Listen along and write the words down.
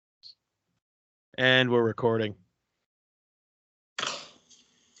And we're recording.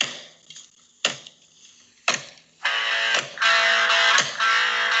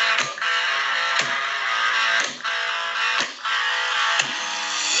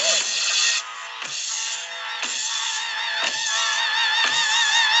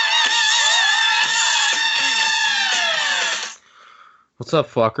 What's up,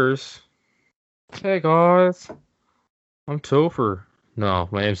 fuckers? Hey, guys. I'm Topher. No,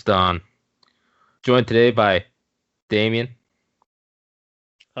 my name's Don. Joined today by Damien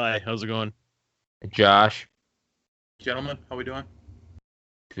Hi, how's it going? and Josh. Gentlemen, how we doing?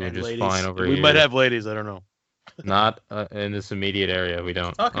 Doing And just ladies. fine over We here. might have ladies, I don't know. Not in this immediate area. We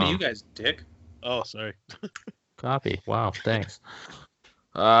don't. Talking to you guys, dick. Oh, sorry. Copy. Wow, thanks.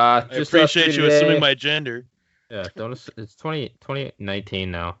 I Just appreciate us you today. assuming my gender. Yeah, don't. It's 2019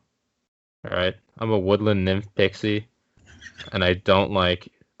 now. All right. I'm a woodland nymph pixie, and I don't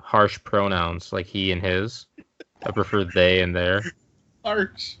like harsh pronouns like he and his. I prefer they and their.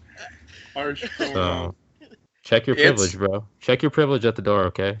 Harsh. So check your privilege, bro. Check your privilege at the door,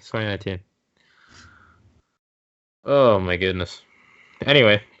 okay? It's 2019. Oh my goodness.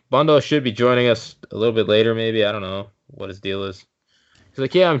 Anyway, Bundo should be joining us a little bit later, maybe. I don't know what his deal is. He's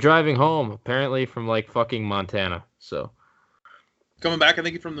like, yeah, I'm driving home, apparently from like fucking Montana. So Coming back, I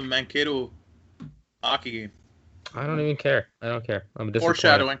think, from the Mankato hockey game. I don't even care. I don't care. I'm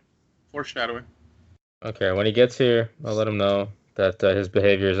disappointed. Foreshadowing. Okay, when he gets here, I'll let him know that his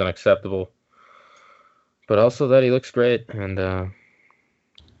behavior is unacceptable, but also that he looks great, and if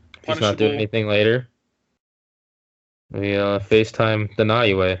he's not doing anything later, we FaceTime the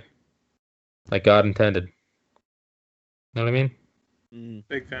naughty way, like God intended. Know what I mean?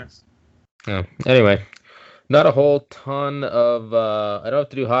 Big fans. Yeah. Anyway, not a whole ton of. I don't have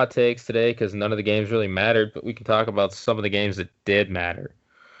to do hot takes today because none of the games really mattered, but we can talk about some of the games that did matter.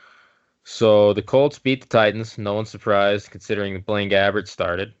 So the Colts beat the Titans. No one's surprised considering Blaine Gabbert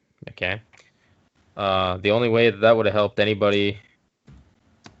started. Okay. The only way that would have helped anybody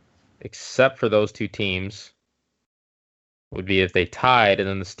except for those two teams would be if they tied, and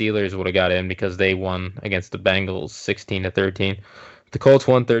then the Steelers would have got in because they won against the Bengals 16-13. The Colts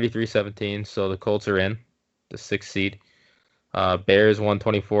won 33-17, so the Colts are in, the 6th seed. Bears won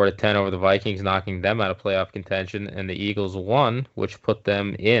 24-10 over the Vikings, knocking them out of playoff contention, and the Eagles won, which put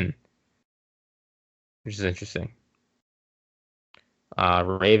them in, which is interesting.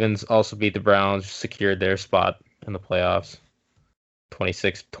 Ravens also beat the Browns, secured their spot in the playoffs,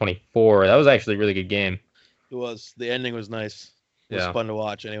 26-24. That was actually a really good game. It was. The ending was nice. It was fun to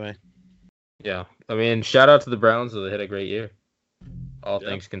watch anyway. Yeah. I mean, shout out to the Browns. They had a great year. All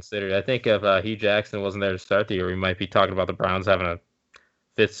things considered. I think if Hugh Jackson wasn't there to start the year, we might be talking about the Browns having a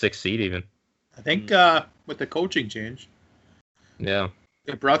 5th, 6th seed even. I think with the coaching change,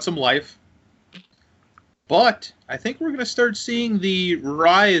 it brought some life. But I think we're going to start seeing the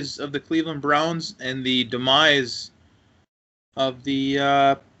rise of the Cleveland Browns and the demise of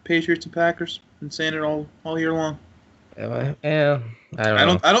the Patriots and Packers. Been saying it all year long. Yeah,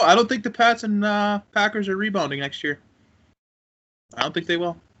 I don't think the Pats and Packers are rebounding next year. I don't think they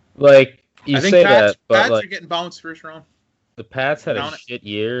will. Like you say that, but Pats like, are getting bounced first round. The Pats had a shit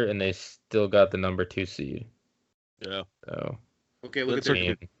year, and they still got the number 2 seed. Yeah. So okay, look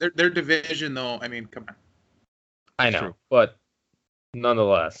at their division, though. I mean, come on. I know, but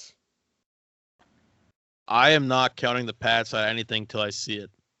nonetheless, I am not counting the Pats on anything till I see it.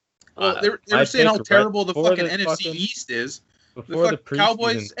 Well, they were saying how terrible the fucking NFC East is. Before the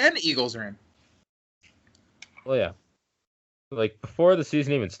Cowboys and Eagles are in. Well, yeah. Like, before the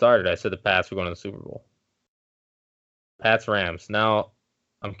season even started, I said the Pats were going to the Super Bowl. Pats, Rams. Now,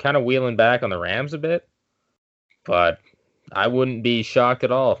 I'm kind of wheeling back on the Rams a bit, but I wouldn't be shocked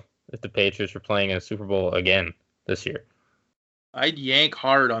at all if the Patriots were playing in a Super Bowl again this year. I'd yank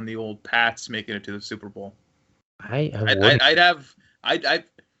hard on the old Pats making it to the Super Bowl. I'd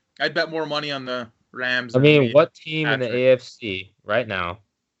bet more money on the Rams. I mean, what team in the AFC right now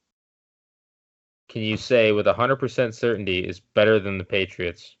can you say with 100% certainty is better than the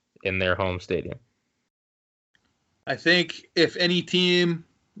Patriots in their home stadium? I think if any team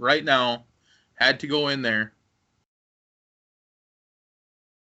right now had to go in there,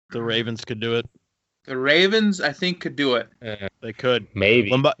 the Ravens could do it. The Ravens, I think, could do it. They could.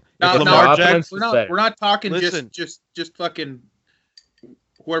 Maybe. Lamar Jackson, we're not talking just fucking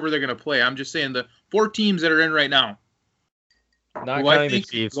whoever they're going to play. I'm just saying the 4 teams that are in right now. Not counting the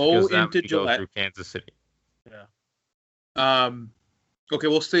Chiefs, go into Gillette. Go through Kansas City. Yeah. Okay,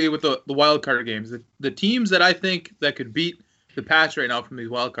 we'll stay with the wild card games. The teams that I think that could beat the Pats right now from these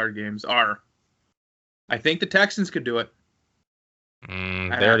wild card games are, I think the Texans could do it. They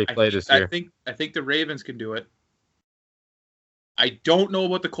already played this year. I think the Ravens can do it. I don't know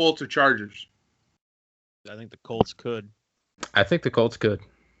about the Colts or Chargers. I think the Colts could. I think the Colts could.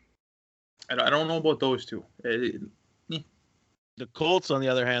 I don't know about those two. The Colts, on the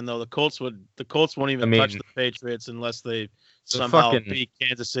other hand, though, the Colts won't even touch the Patriots unless they somehow beat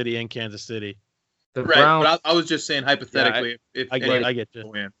Kansas City in Kansas City. The Browns, but I was just saying hypothetically. I get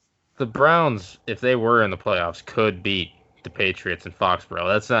you. The Browns, if they were in the playoffs, could beat the Patriots in Foxborough.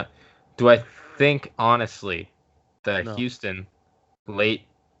 That's not. Do I think honestly that Houston late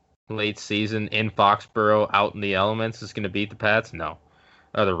season in Foxborough out in the elements is going to beat the Pats? No.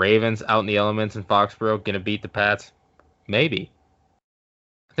 Are the Ravens out in the elements in Foxborough going to beat the Pats? Maybe.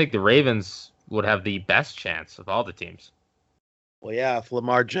 I think the Ravens would have the best chance of all the teams. Well, yeah, if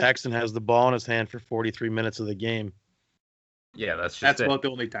Lamar Jackson has the ball in his hand for 43 minutes of the game. Yeah, that's about the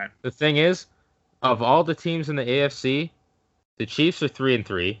only time. The thing is, of all the teams in the AFC, the Chiefs are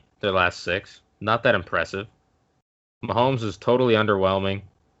 3-3, their last 6. Not that impressive. Mahomes is totally underwhelming.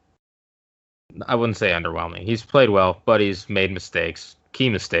 I wouldn't say underwhelming. He's played well, but he's made mistakes, key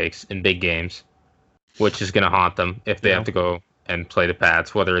mistakes in big games, which is going to haunt them if they have to go and play the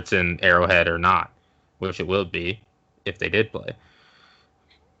Pats, whether it's in Arrowhead or not, which it will be if they did play.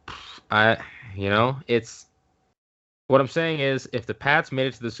 It's what I'm saying is if the Pats made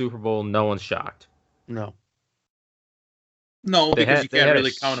it to the Super Bowl, no one's shocked. No, because you can't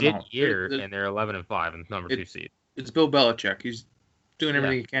really count them out. And they're 11-5 and number 2 seed. It's Bill Belichick. He's doing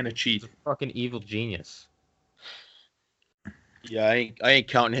everything he can to cheat. He's a fucking evil genius. Yeah, I ain't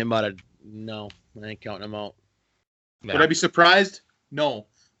counting him out. I ain't counting him out. No. Would I be surprised? No,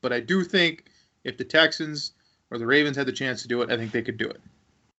 but I do think if the Texans or the Ravens had the chance to do it, I think they could do it.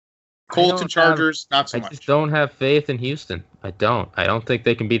 Colts and Chargers, not so much. I just don't have faith in Houston. I don't think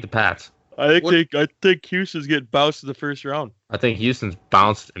they can beat the Pats. I think Houston's getting bounced in the first round. I think Houston's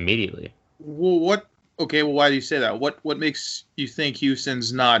bounced immediately. Well, why do you say that? What makes you think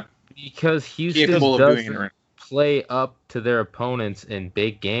Houston's not because Houston capable of doing it? Play up to their opponents in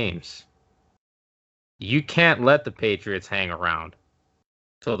big games. You can't let the Patriots hang around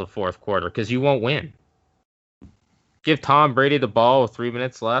till the fourth quarter because you won't win. Give Tom Brady the ball with 3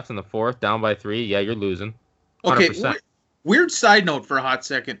 minutes left in the fourth, down by 3. Yeah, you're losing. 100%. Okay, weird side note for a hot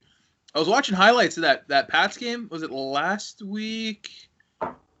second. I was watching highlights of that Pats game. Was it last week?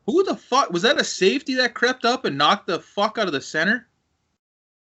 Who the fuck? Was that a safety that crept up and knocked the fuck out of the center?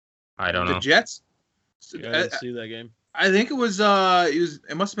 I don't know. The Jets? Yeah, I didn't see that game. I think it was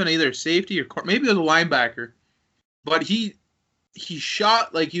it must have been either a safety or maybe it was a linebacker. But he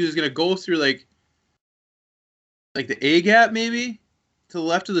shot like he was going to go through like the A gap maybe to the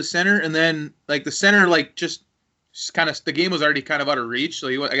left of the center, and then like the center like just kind of the game was already kind of out of reach, so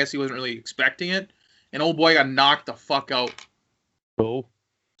I guess he wasn't really expecting it, and old boy got knocked the fuck out. Oh,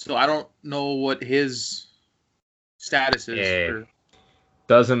 so I don't know what his status is. Yeah.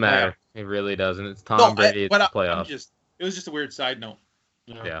 Doesn't matter. It really doesn't. It's Tom Brady. It's the playoffs. It was just a weird side note.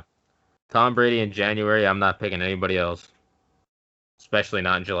 Yeah. Tom Brady in January. I'm not picking anybody else, especially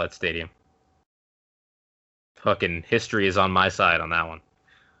not in Gillette Stadium. Fucking history is on my side on that one.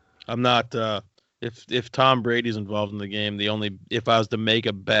 I'm not. If Tom Brady's involved in the game, if I was to make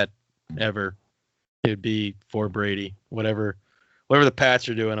a bet ever, it would be for Brady. Whatever the Pats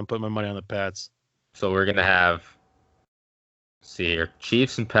are doing, I'm putting my money on the Pats. So we're gonna have. See here,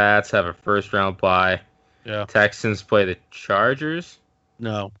 Chiefs and Pats have a first round bye. Yeah. Texans play the Chargers.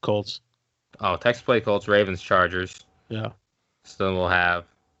 No, Colts. Oh, Texans play Colts. Ravens, Chargers. Yeah. So then we'll have.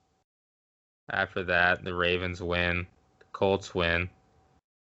 After that, the Ravens win. The Colts win.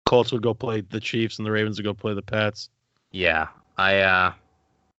 Colts would go play the Chiefs, and the Ravens would go play the Pats. Yeah,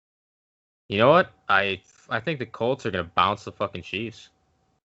 you know what? I think the Colts are gonna bounce the fucking Chiefs.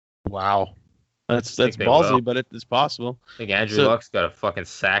 Wow, that's ballsy, but it's possible. I think Andrew Luck's got a fucking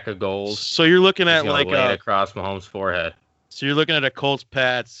sack of goals. So you're looking at like across Mahomes' forehead. So you're looking at a Colts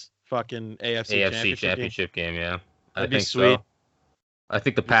Pats fucking AFC championship game. Yeah, I think sweet. So. I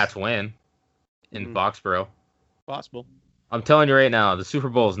think the Pats win in Foxborough. Possible. I'm telling you right now, the Super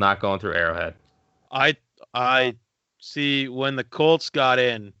Bowl is not going through Arrowhead. I see when the Colts got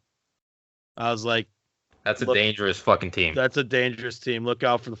in, I was like, that's a dangerous fucking team. That's a dangerous team. Look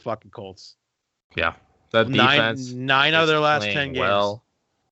out for the fucking Colts. Yeah. That defense. Nine out of their last 10 games. Well.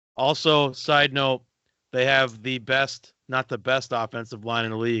 Also, side note, they have not the best offensive line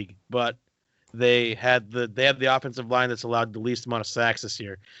in the league, but they have the offensive line that's allowed the least amount of sacks this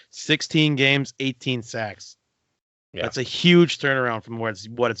year. 16 games, 18 sacks. Yeah. That's a huge turnaround from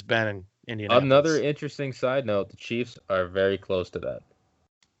what it's been in Indianapolis. Another interesting side note, the Chiefs are very close to that.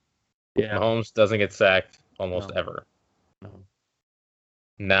 Yeah. Mahomes doesn't get sacked almost ever. No.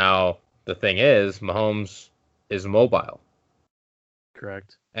 Now, the thing is, Mahomes is mobile.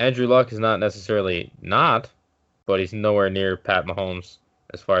 Correct. Andrew Luck is not necessarily not, but he's nowhere near Pat Mahomes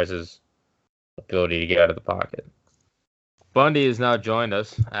as far as his ability to get out of the pocket. Bundy has now joined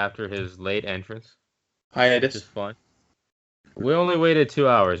us after his late entrance. Hiatus. Which is fun. We only waited 2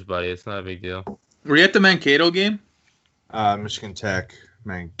 hours, buddy. It's not a big deal. Were you at the Mankato game? Michigan Tech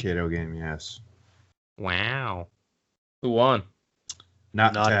Mankato game, yes. Wow. Who won?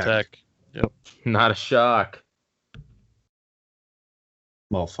 Not Tech. Yep. Not a shock.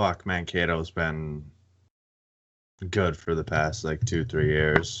 Well, fuck, Mankato's been good for the past, 2-3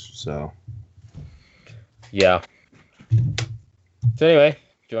 years, so. Yeah. So anyway,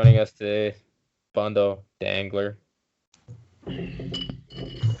 joining us today, Bondo Dangler.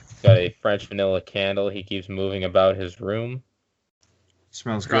 Got a French vanilla candle. He keeps moving about his room.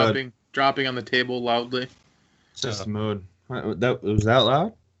 Smells good. Dropping on the table loudly. It's just the mood. Was that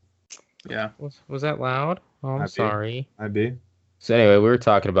loud? Yeah. Was that loud? Oh, I'm sorry. I'd be. So anyway, we were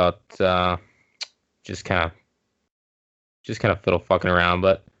talking about just kind of fiddle fucking around,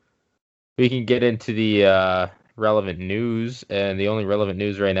 but we can get into the relevant news, and the only relevant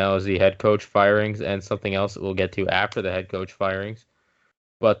news right now is the head coach firings and something else that we'll get to after the head coach firings.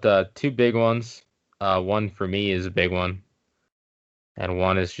 But two big ones. One for me is a big one, and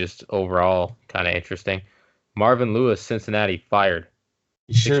one is just overall kind of interesting. Marvin Lewis, Cincinnati, fired.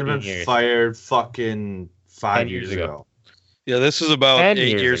 He should have been fired fucking 5 years ago. Yeah, this is about 8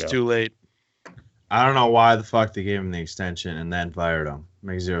 years too late. I don't know why the fuck they gave him the extension and then fired him.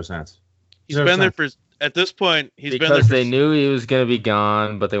 Makes zero sense. He's been there for, at this point, he's been there because they knew he was going to be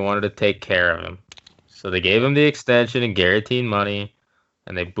gone, but they wanted to take care of him. So they gave him the extension and guaranteed money,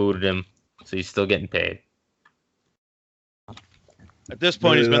 and they booted him, so he's still getting paid. At this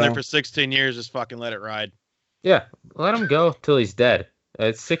point, he's been there for 16 years. Just fucking let it ride. Yeah, let him go till he's dead.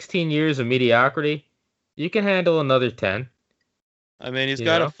 It's 16 years of mediocrity. You can handle another 10. I mean, he's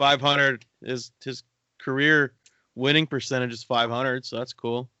got a 500. His career winning percentage is 500, so that's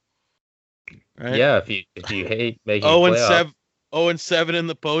cool. Right? Yeah, if you hate making 0-7 in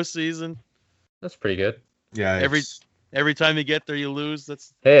the postseason. That's pretty good. Yeah. Every time you get there, you lose.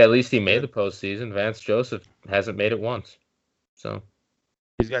 Hey, at least he made the postseason. Vance Joseph hasn't made it once, so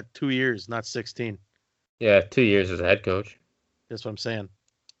he's got 2 years, not 16. Yeah, 2 years as a head coach. That's what I'm saying.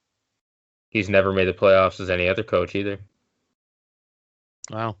 He's never made the playoffs as any other coach either.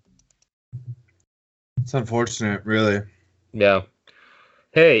 Wow. It's unfortunate, really. Yeah.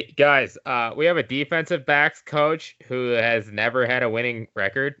 Hey, guys, we have a defensive backs coach who has never had a winning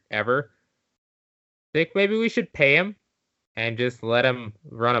record, ever. Think maybe we should pay him and just let him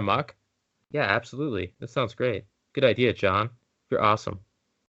run amok? Yeah, absolutely. That sounds great. Good idea, John. You're awesome.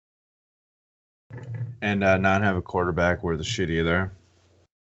 And not have a quarterback worth a shit either.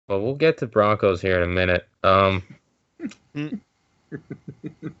 Well, we'll get to Broncos here in a minute. I mean,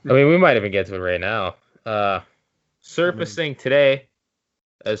 we might even get to it right now. Surfacing today,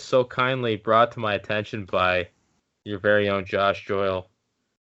 as so kindly brought to my attention by your very own Josh Joyle.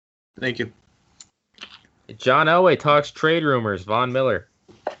 Thank you. John Elway talks trade rumors. Von Miller.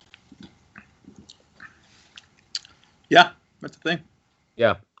 Yeah, that's the thing.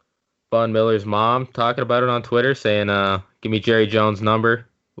 Yeah. Von Miller's mom talking about it on Twitter, saying, give me Jerry Jones' number.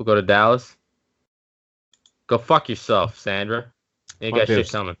 We'll go to Dallas. Go fuck yourself, Sandra. You ain't got shit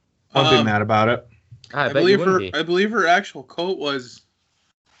coming. Don't be mad about it. I believe her actual quote was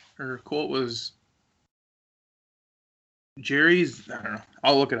Jerry's. I don't know.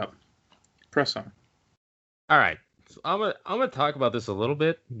 I'll look it up. Press on. All right. So I'm gonna talk about this a little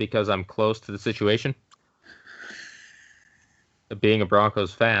bit because I'm close to the situation. Being a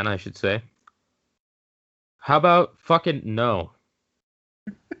Broncos fan, I should say. How about fucking no?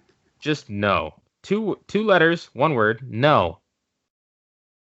 Just no. Two letters, one word, no.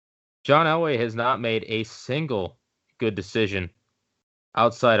 John Elway has not made a single good decision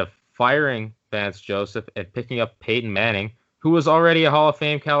outside of firing Vance Joseph and picking up Peyton Manning, who was already a Hall of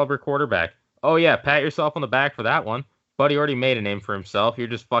Fame caliber quarterback. Oh yeah, pat yourself on the back for that one. Buddy already made a name for himself. You're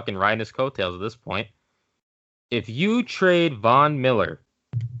just fucking riding his coattails at this point. If you trade Von Miller,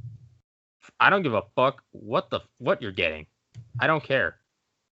 I don't give a fuck what you're getting. I don't care.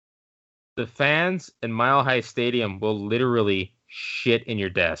 The fans in Mile High Stadium will literally shit in your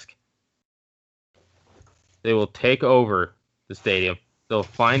desk. They will take over the stadium. They'll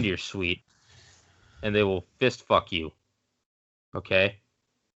find your suite, and they will fist fuck you. Okay?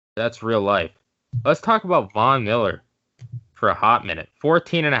 That's real life. Let's talk about Von Miller for a hot minute.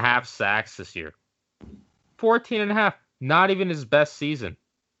 14.5 sacks this year. 14.5. Not even his best season.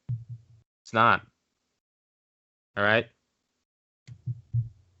 It's not. All right?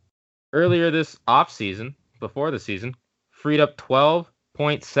 Earlier this offseason, before the season, freed up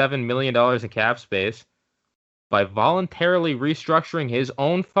 $12.7 million in cap space by voluntarily restructuring his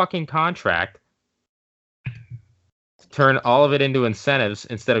own fucking contract to turn all of it into incentives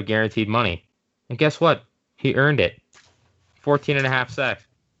instead of guaranteed money. And guess what? He earned it. 14.5 sacks.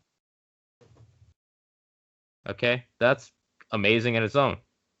 Okay? That's amazing in its own.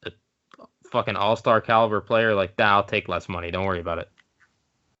 A fucking all-star caliber player like that, I'll take less money. Don't worry about it.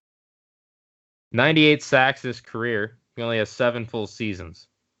 98 sacks his career. He only has 7 full seasons.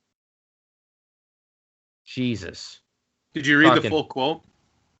 Jesus. Did you read the full quote?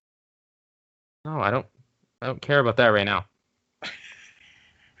 No, I don't care about that right now.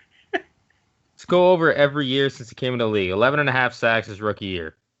 Let's go over every year since he came into the league. 11.5 sacks his rookie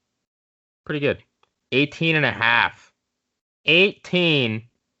year. Pretty good. 18.5.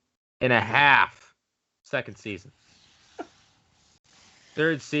 18.5. Second season.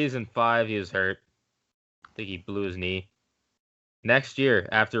 Third season, 5, he was hurt. I think he blew his knee. Next year,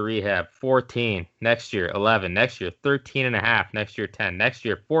 after rehab, 14. Next year, 11. Next year, 13.5. Next year, 10. Next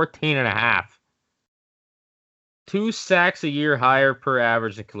year, 14.5. 2 sacks a year higher per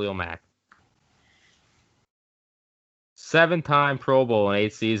average than Khalil Mack. 7-time Pro Bowl in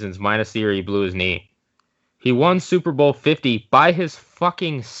 8 seasons, minus the year he blew his knee. He won Super Bowl 50 by his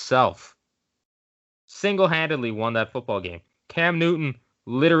fucking self. Single-handedly won that football game. Cam Newton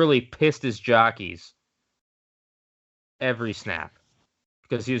literally pissed his jockeys every snap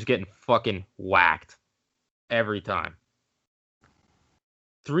because he was getting fucking whacked every time.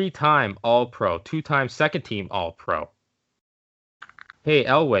 3-time All-Pro, 2-time second-team All-Pro. Hey,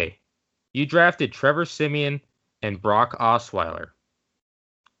 Elway, you drafted Trevor Siemian and Brock Osweiler.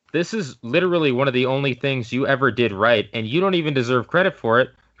 This is literally one of the only things you ever did right, and you don't even deserve credit for it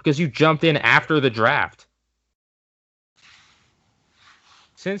because you jumped in after the draft.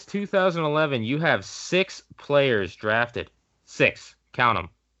 Since 2011, you have 6 players drafted. 6. Count them.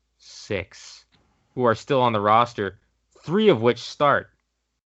 6. Who are still on the roster, 3 of which start.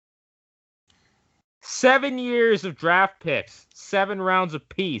 7 years of draft picks. 7 rounds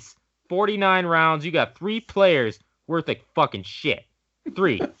apiece. 49 rounds. You got 3 players worth like fucking shit.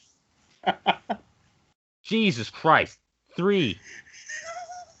 3. Jesus Christ. 3.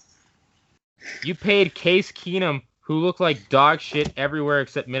 You paid Case Keenum, who looked like dog shit everywhere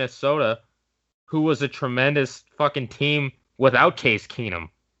except Minnesota, who was a tremendous fucking team without Case Keenum.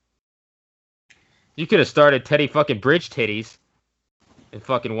 You could have started Teddy fucking Bridge Titties and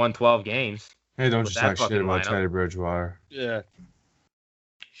fucking won 12 games. Hey, don't just talk shit about Teddy Bridgewater. Yeah.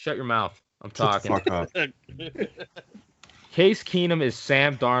 Shut your mouth. I'm talking. Shut the fuck up. Case Keenum is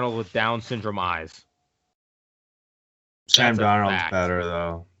Sam Darnold with Down syndrome eyes. Sam Darnold's better,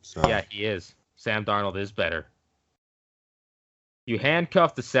 though. So. Yeah, he is. Sam Darnold is better. You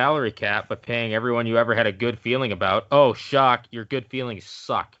handcuffed the salary cap by paying everyone you ever had a good feeling about. Oh, shock, your good feelings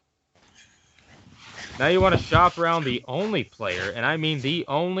suck. Now you want to shop around the only player, and I mean the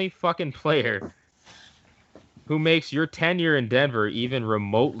only fucking player, who makes your tenure in Denver even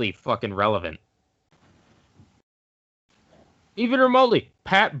remotely fucking relevant. Even remotely.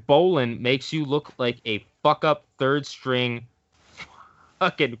 Pat Bowlen makes you look like a fuck-up third-string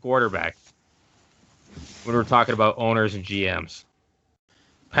fucking quarterback when we're talking about owners and GMs.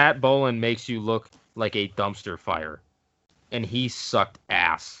 Pat Bowlen makes you look like a dumpster fire, and he sucked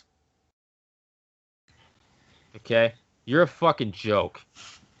ass. Okay? You're a fucking joke.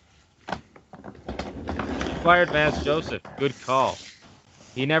 You fired Vance Joseph. Good call.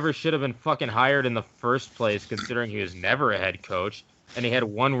 He never should have been fucking hired in the first place, considering he was never a head coach, and he had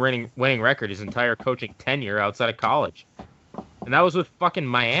one winning record his entire coaching tenure outside of college. And that was with fucking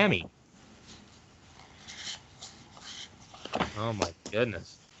Miami. Oh my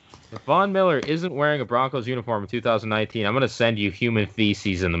goodness. If Von Miller isn't wearing a Broncos uniform in 2019, I'm going to send you human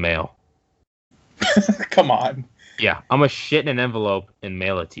feces in the mail. Come on. Yeah, I'm going to shit in an envelope and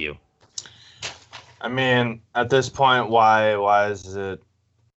mail it to you. I mean, at this point, why is it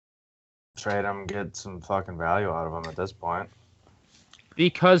trade him, get some fucking value out of him at this point?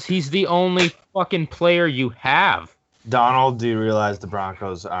 Because he's the only fucking player you have. Donald, do you realize the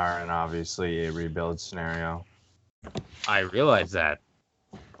Broncos are in obviously a rebuild scenario? I realize that.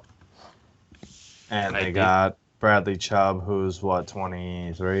 And they got Bradley Chubb, who's what,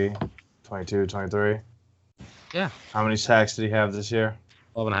 23? 22, 23? Yeah. How many sacks did he have this year?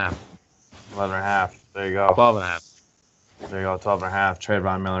 12.5. 11.5. There you go. 12.5. There you go, 12.5. Trade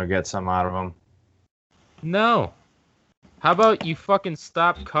Von Miller, get some out of him. No. How about you fucking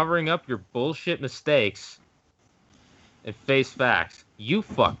stop covering up your bullshit mistakes and face facts? You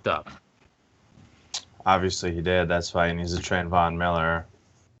fucked up. Obviously he did. That's why he needs to trade Von Miller.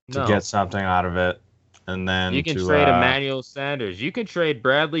 to get something out of it. And then you can trade Emmanuel Sanders. You can trade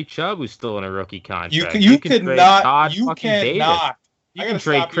Bradley Chubb, who's still in a rookie contract. You can trade not. Todd You fucking cannot. Davis. You can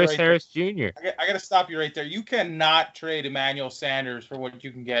trade Chris Harris Jr. I got to stop you right there. You cannot trade Emmanuel Sanders for what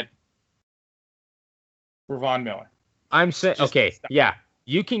you can get for Von Miller. I'm saying, yeah,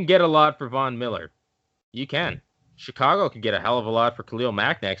 you can get a lot for Von Miller. You can. Chicago can get a hell of a lot for Khalil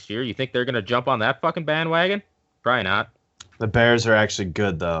Mack next year. You think they're going to jump on that fucking bandwagon? Probably not. The Bears are actually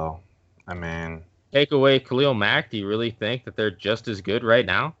good, though. I mean, take away Khalil Mack, do you really think that they're just as good right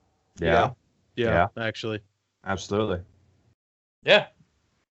now? Yeah, actually. Absolutely. Yeah.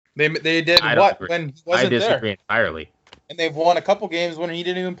 They did what when he wasn't there? I disagree entirely. And they've won a couple games when he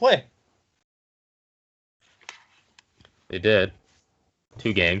didn't even play. They did.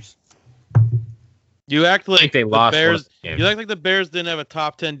 2 games. You act like they lost Bears. You act like the Bears didn't have a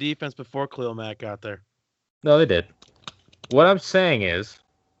top 10 defense before Khalil Mack got there. No, they did. What I'm saying is,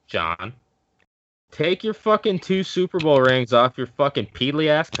 John, take your fucking 2 Super Bowl rings off your fucking peedly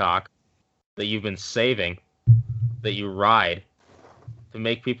ass cock that you've been saving, that you ride to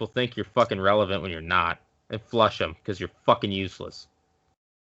make people think you're fucking relevant when you're not, and flush them because you're fucking useless.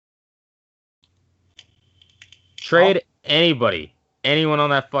 Trade anybody. Anyone on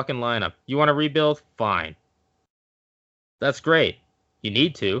that fucking lineup. You want to rebuild? Fine. That's great. You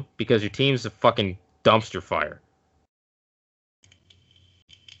need to, because your team's a fucking dumpster fire.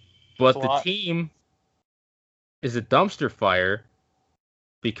 But the team is a dumpster fire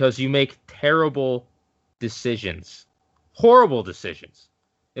because you make terrible decisions. Horrible decisions.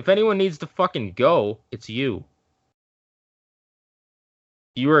 If anyone needs to fucking go, it's you.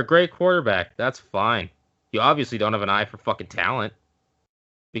 You were a great quarterback. That's fine. You obviously don't have an eye for fucking talent.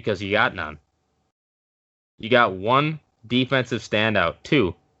 Because you got none. You got 1 defensive standout.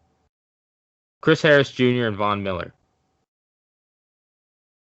 2. Chris Harris Jr. and Von Miller.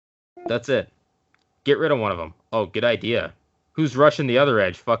 That's it. Get rid of one of them. Oh, good idea. Who's rushing the other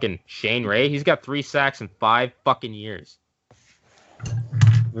edge? Fucking Shane Ray? He's got 3 sacks in 5 fucking years.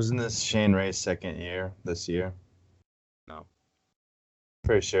 Wasn't this Shane Ray's second year this year? No.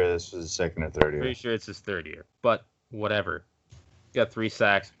 Pretty sure this was his second or third year. Pretty sure it's his 3rd year. But whatever. Got 3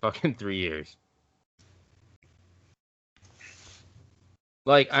 sacks, fucking 3 years.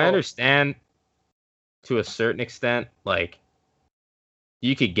 Like, I understand to a certain extent, like,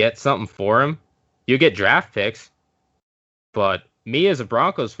 you could get something for him. You get draft picks. But me as a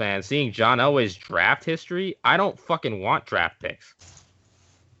Broncos fan, seeing John Elway's draft history, I don't fucking want draft picks.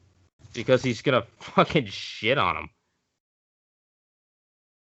 Because he's gonna fucking shit on them.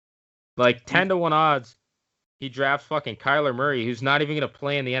 Like, 10-1 odds. He drafts fucking Kyler Murray, who's not even going to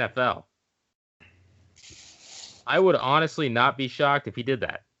play in the NFL. I would honestly not be shocked if he did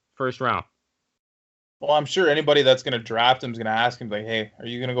that. 1st round. Well, I'm sure anybody that's going to draft him is going to ask him, like, hey, are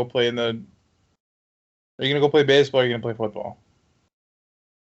you going to go play baseball or are you going to play football?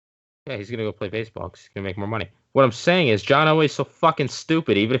 Yeah, he's going to go play baseball because he's going to make more money. What I'm saying is John Elway's so fucking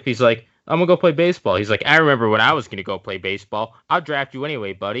stupid. Even if he's like, I'm going to go play baseball. He's like, I remember when I was going to go play baseball. I'll draft you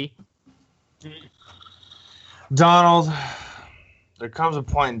anyway, buddy. Donald, there comes a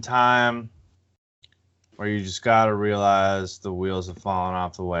point in time where you just got to realize the wheels have fallen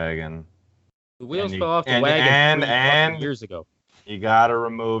off the wagon. The wheels fell off the wagon and years ago. You got to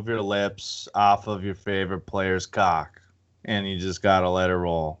remove your lips off of your favorite player's cock, and you just got to let it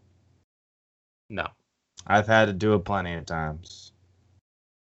roll. No. I've had to do it plenty of times.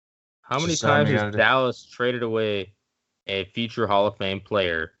 How many times has Dallas traded away a future Hall of Fame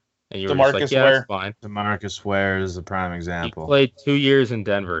player? And you were just like, yeah, that's fine. DeMarcus Ware is a prime example. He played 2 years in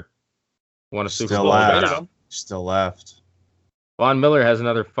Denver. Won a Super Bowl. Still left. Von Miller has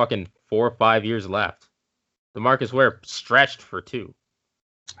another fucking 4 or 5 years left. DeMarcus Ware stretched for 2.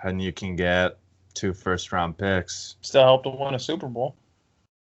 And you can get 2 first-round picks. Still helped to win a Super Bowl.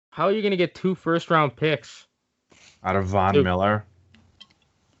 How are you going to get 2 first-round picks? Out of Von Miller?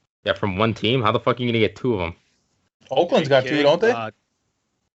 Yeah, from one team? How the fuck are you going to get 2 of them? Oakland's got 2, don't they?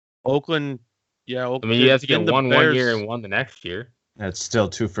 Oakland, yeah. I mean, you have to get one year and 1 the next year. That's still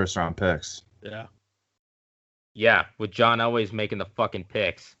 2 first-round picks. Yeah. Yeah, with John Elway's making the fucking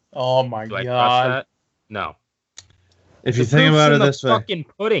picks. Oh, my God. I trust that? No. If you think about it this way. Fucking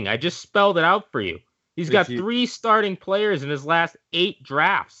pudding. I just spelled it out for you. He's got 3 starting players in his last 8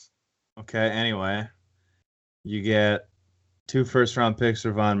 drafts. Okay, anyway. You get 2 first-round picks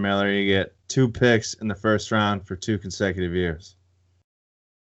for Von Miller. You get 2 picks in the first round for 2 consecutive years.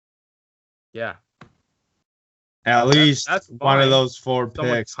 Yeah. At least that's one of those 4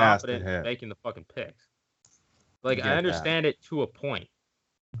 picks has to hit. Making the fucking picks. Like, I understand it to a point.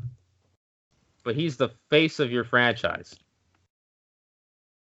 But he's the face of your franchise.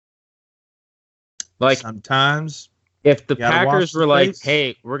 Like sometimes, if the you gotta Packers watch the were like, face.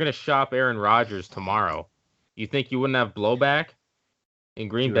 "Hey, we're gonna shop Aaron Rodgers tomorrow," you think you wouldn't have blowback in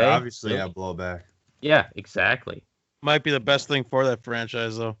Green You would Bay? obviously have blowback. Yeah, exactly. Might be the best thing for that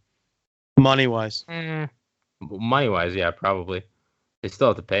franchise, though. Money-wise. Money-wise, yeah, probably. They still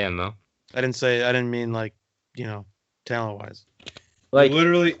have to pay him, though. I didn't mean like, talent-wise. Like,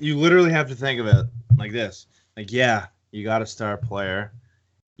 You literally have to think of it like this. Like, yeah, you got a star player.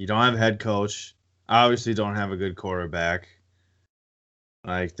 You don't have a head coach. Obviously don't have a good quarterback.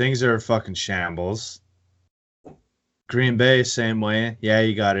 Like, things are fucking shambles. Green Bay, same way. Yeah,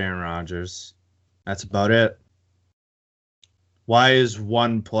 you got Aaron Rodgers. That's about it. Why is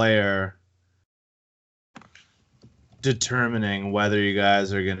one player determining whether you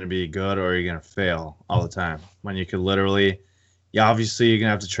guys are going to be good or you're going to fail all the time? When you could literally, obviously you're going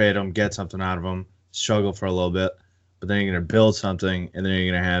to have to trade them, get something out of them, struggle for a little bit, but then you're going to build something, and then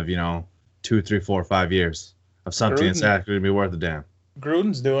you're going to have, 2, 3, 4, 5 years of something that's actually going to be worth a damn.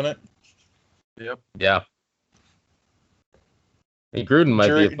 Gruden's doing it. Yep. yeah. Hey, Gruden might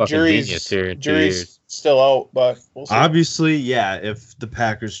be a fucking genius here in 2 years. Jury's still out, but we'll see. Obviously, yeah, if the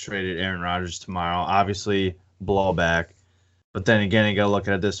Packers traded Aaron Rodgers tomorrow, obviously blowback. But then again, you got to look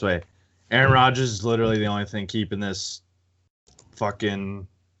at it this way. Aaron Rodgers is literally the only thing keeping this fucking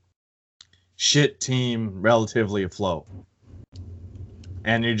shit team relatively afloat.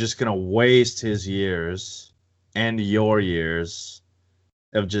 And you're just going to waste his years and your years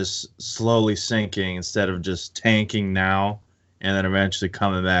of just slowly sinking instead of just tanking now and then eventually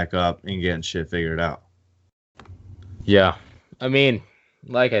coming back up and getting shit figured out. Yeah. I mean,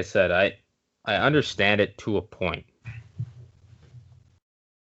 like I said, I understand it to a point.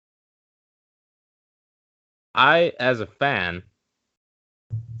 I, as a fan,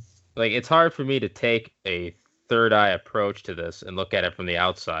 like, it's hard for me to take a third eye approach to this and look at it from the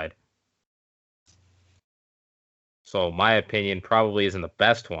outside. So my opinion probably isn't the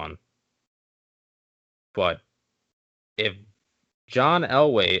best one. But if John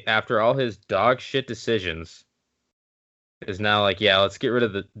Elway, after all his dog shit decisions, is now like, yeah, let's get rid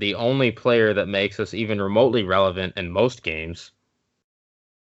of the only player that makes us even remotely relevant in most games,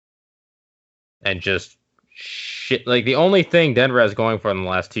 and just shit, like, the only thing Denver has going for them in the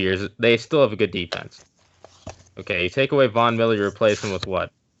last 2 years, they still have a good defense. Okay, you take away Von Miller, you replace him with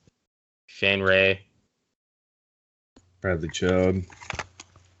what? Shane Ray. Bradley Chubb.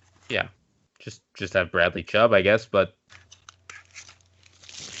 Yeah, just have Bradley Chubb, I guess, but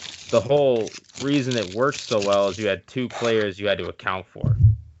the whole reason it worked so well is you had two players you had to account for.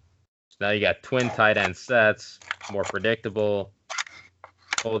 So now you got twin tight end sets, more predictable,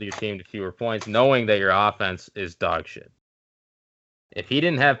 hold your team to fewer points, knowing that your offense is dog shit. If he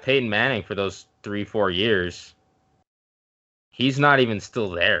didn't have Peyton Manning for those 3-4 years, he's not even still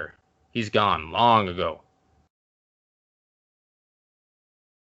there. He's gone long ago.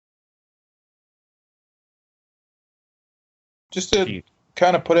 Just to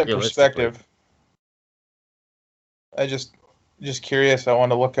kind of put it in perspective, I just curious. I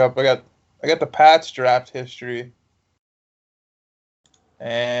want to look up. I got the Pats draft history,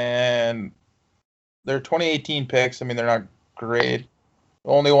 and their 2018 picks. I mean, they're not great.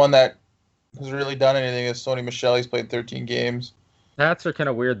 The only one that has really done anything is Sony Michel. He's played 13 games. Pats are kind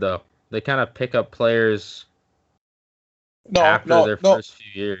of weird though. They kind of pick up players after their first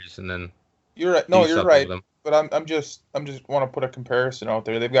few years, and then you're right. No, you're right. But I'm just want to put a comparison out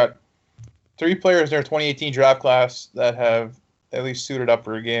there. They've got 3 players in their 2018 draft class that have at least suited up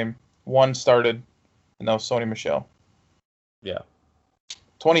for a game. One started, and that was Sony Michel. Yeah.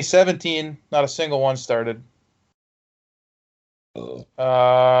 2017, not a single one started.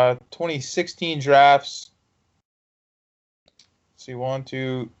 2016 drafts. Let's see, 1,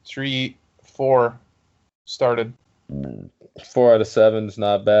 2, 3, 4 started. 4 out of 7 is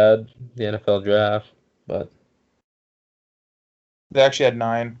not bad. The NFL draft, but they actually had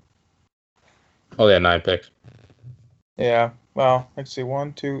 9. Oh, they had 9 picks. Yeah. Well, let's see,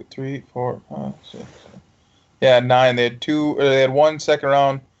 1, 2, 3, 4, 5, 6. Yeah, 9. They had 1 second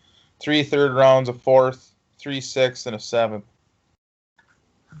round, 3 third rounds, a 4th, 3 6th, and a 7th.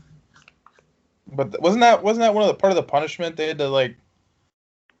 But wasn't that one of the part of the punishment they had to, like,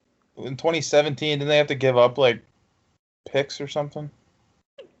 in 2017? Didn't they have to give up like picks or something?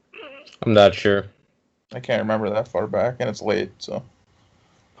 I'm not sure. I can't remember that far back, and it's late. So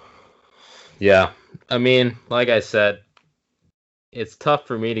yeah, I mean, like I said, it's tough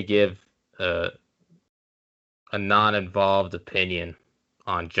for me to give a non-involved opinion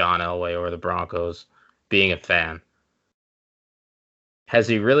on John Elway or the Broncos, being a fan. Has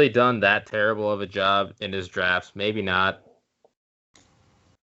he really done that terrible of a job in his drafts? Maybe not.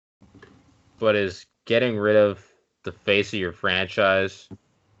 But is getting rid of the face of your franchise,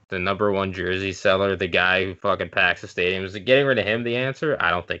 the number one jersey seller, the guy who fucking packs the stadium, is getting rid of him the answer? I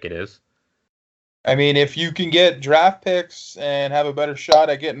don't think it is. I mean, if you can get draft picks and have a better shot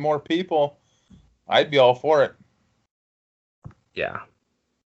at getting more people, I'd be all for it. Yeah.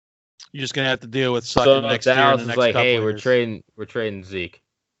 You're just gonna have to deal with sucking next year. Dallas And the is next like, hey, couple years. we're trading Zeke.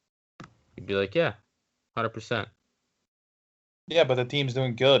 You'd be like, yeah, 100%. Yeah, but the team's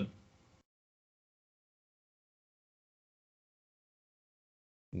doing good.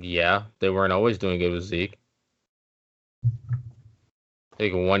 Yeah, they weren't always doing good with Zeke. I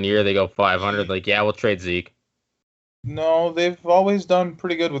think 1 year they go 500. Like, yeah, we'll trade Zeke. No, they've always done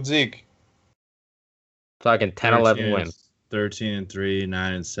pretty good with Zeke. Talking 10, 11 wins. 13-3,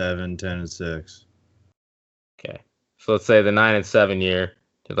 9-7, 10-6. Okay, so let's say the 9-7 year,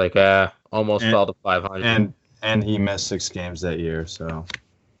 they're like, almost fell to 500. And he missed 6 games that year, so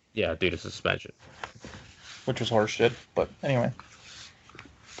yeah, due to suspension. Which was horseshit, but anyway.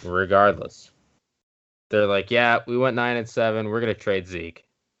 Regardless, they're like, yeah, we went 9-7. We're gonna trade Zeke.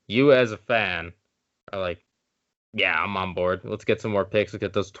 You as a fan are like, yeah, I'm on board. Let's get some more picks. Let's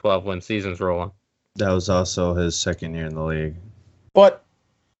get those 12-win seasons rolling. that was also his second year in the league. But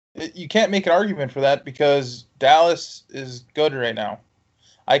you can't make an argument for that because Dallas is good right now.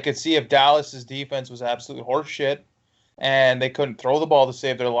 I could see if Dallas's defense was absolute horseshit and they couldn't throw the ball to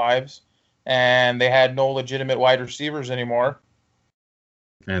save their lives and they had no legitimate wide receivers anymore.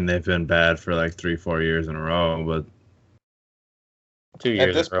 And they've been bad for like 3-4 years in a row, but 2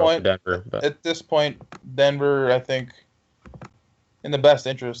 years At this in a row for point, Denver. But at this point, Denver, I think, in the best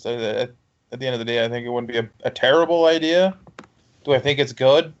interest, at the end of the day, I think it wouldn't be a terrible idea. Do I think it's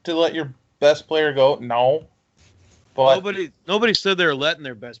good to let your best player go? No. But Nobody said they were letting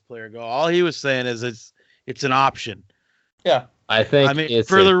their best player go. All he was saying is it's an option. yeah, I think I mean, it's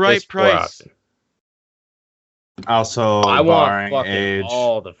for the right piss poor price. option. also I want barring fucking age.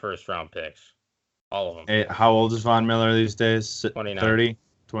 all the first round picks. All of them. How old is Von Miller these days? 29. 30?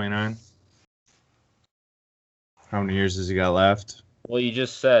 29? How many years has he got left? Well, you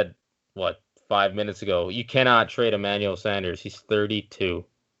just said, 5 minutes ago, you cannot trade Emmanuel Sanders. He's 32.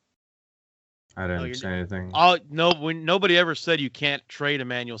 I didn't say anything. Nobody ever said you can't trade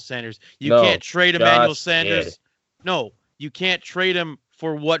Emmanuel Sanders. You No, can't trade Emmanuel Josh Sanders. did. No, you can't trade him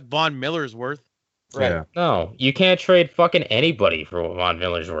for what Von Miller's worth. right. Yeah. No, you can't trade fucking anybody for what Von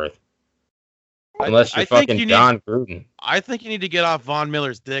Miller's worth. Unless you're I think fucking John Gruden. I think you need to get off Von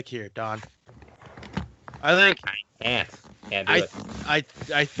Miller's dick here, Don. I think Can't do it.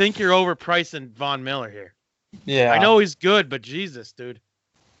 I think you're overpricing Von Miller here. Yeah. I know he's good, but Jesus, dude.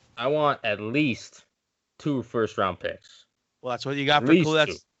 I want at least 2 first round picks. Well, that's what you got At for least Khalil.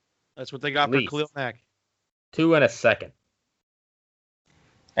 two. That's what they got At for least. Khalil Mack. 2 and a second.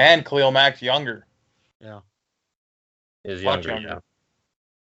 And Khalil Mack's younger. Yeah. Is Much younger. younger. Yeah.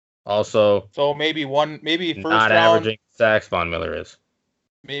 Also, So maybe first not round. averaging sacks Von Miller is.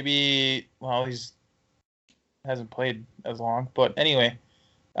 Maybe, well, hasn't played as long. But anyway,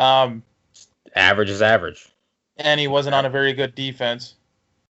 Average is average. and he wasn't on a very good defense.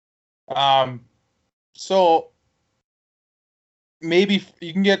 So maybe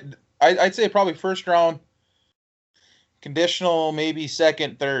you can get, I'd say probably first round, conditional, maybe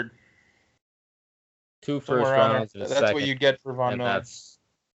second, third. 2 first Somewhere around rounds there. and a That's second. what you get for Von And Miller.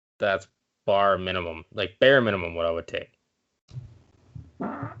 that's bar minimum, like bare minimum what I would take.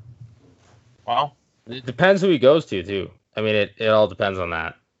 Wow. It depends who he goes to too. I mean, it all depends on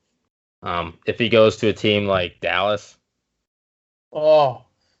that. If he goes to a team like Dallas, Oh,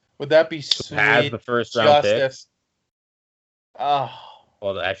 would that be who has sweet the first round pick. justice? Oh,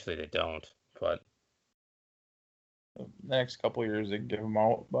 Well, actually they don't, but the next couple of years they can give him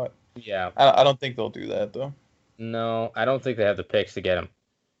out, but yeah, I don't think they'll do that though. no, I don't think they have the picks to get him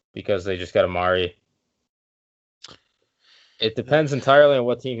because they just got Amari. It depends entirely on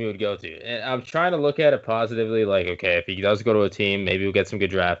what team he would go to. And I'm trying to look at it positively, like, okay, if he does go to a team, maybe we'll get some good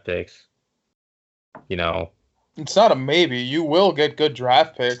draft picks. You know, It's not a maybe. You will get good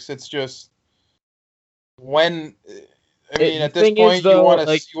draft picks. It's just when. I mean, The at this thing is, point, though,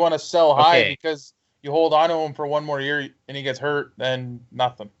 you want to sell high okay. because you hold on to him for one more year and he gets hurt, then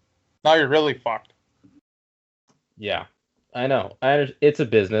nothing. Now you're really fucked. yeah, I know. It's a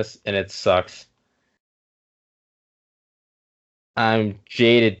business and it sucks. I'm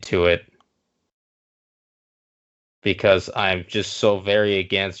jaded to it because I'm just so very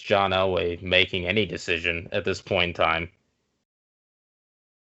against John Elway making any decision at this point in time.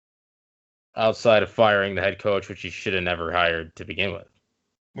 Outside of firing the head coach, which he should have never hired to begin with.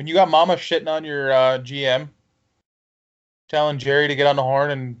 When you got Mama shitting on your GM, telling Jerry to get on the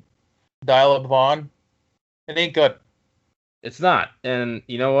horn and dial up Vaughn. It ain't good. It's not. And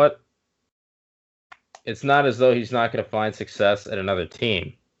you know what? It's not as though he's not going to find success at another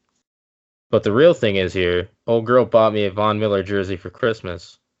team. But the real thing is here, old girl bought me a Von Miller jersey for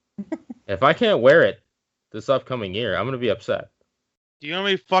Christmas. If I can't wear it this upcoming year, I'm going to be upset. Do you know how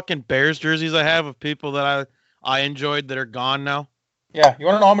many fucking Bears jerseys I have of people that I enjoyed that are gone now? Yeah, you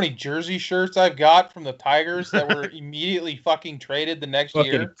want to know how many jersey shirts I've got from the Tigers that were immediately fucking traded the next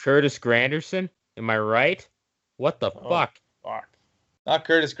year? Curtis Granderson? Am I right? What the fuck? Fuck. Not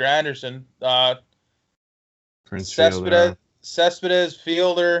Curtis Granderson. Prince Cespedes,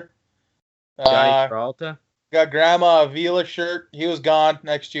 Fielder. Johnny Peralta? Got Grandma Avila shirt. He was gone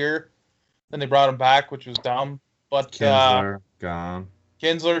next year. Then they brought him back, which was dumb. But Kinsler, gone.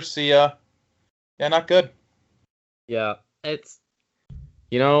 Kinsler, see ya. Yeah, not good. Yeah, it's...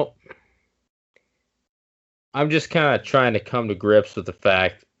 You know, I'm just kind of trying to come to grips with the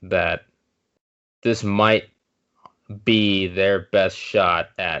fact that this might be their best shot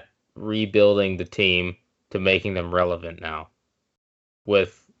at rebuilding the team to making them relevant now.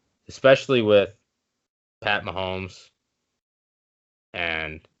 Especially with Pat Mahomes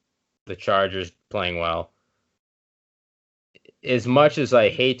and the Chargers playing well. As much as I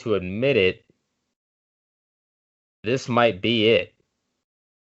hate to admit it, this might be it.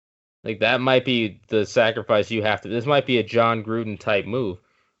 Like, that might be the sacrifice you have to... This might be a John Gruden type move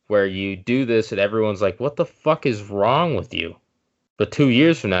where you do this and everyone's like, what the fuck is wrong with you? But 2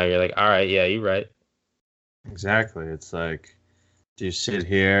 years from now, you're like, all right, yeah, you're right. Exactly. It's like, do you sit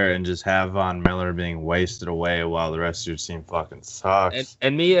here and just have Von Miller being wasted away while the rest of your team fucking sucks?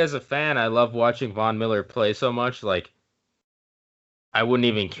 And me as a fan, I love watching Von Miller play so much. Like, I wouldn't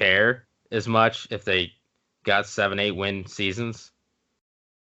even care as much if they got 7-8 win seasons,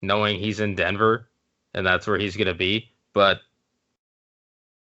 knowing he's in Denver and that's where he's going to be. But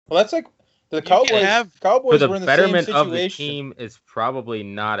well, that's like the Cowboys. For the were in the betterment same of the situation. team, it's probably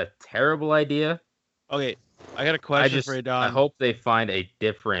not a terrible idea. Okay, I got a question for you, Don. I hope they find a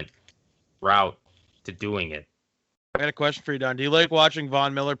different route to doing it. I got a question for you, Don. Do you like watching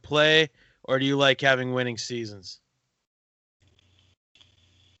Von Miller play, or do you like having winning seasons?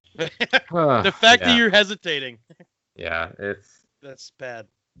 The fact that you're hesitating. Yeah, that's bad.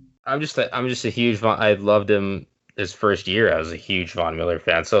 I'm just a huge I loved him his first year. I was a huge Von Miller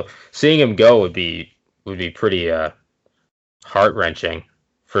fan. So seeing him go would be pretty heart-wrenching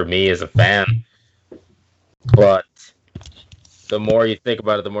for me as a fan. But the more you think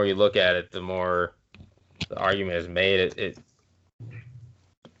about it, the more you look at it, the more the argument is made.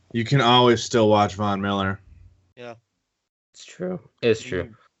 You can always still watch Von Miller. Yeah. It's true. It's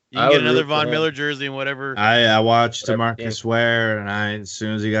true. You can get another Von Miller jersey and whatever. I watched DeMarcus Ware, and as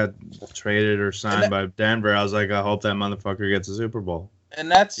soon as he got traded or signed by Denver, I was like, I hope that motherfucker gets a Super Bowl.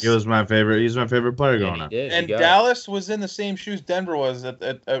 And he was my favorite. He's my favorite player going on. And Dallas was in the same shoes Denver was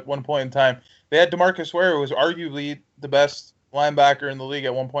at one point in time. They had DeMarcus Ware, who was arguably the best linebacker in the league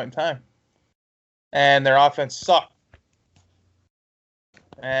at one point in time, and their offense sucked.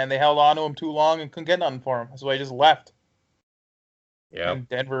 And they held on to him too long and couldn't get nothing for him. That's why he just left. Yeah. And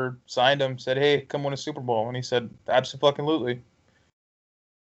Denver signed him, said, hey, come win a Super Bowl. And he said, absolutely.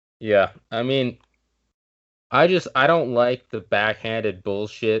 Yeah. I mean, I don't like the backhanded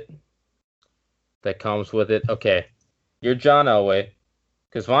bullshit that comes with it. Okay. You're John Elway,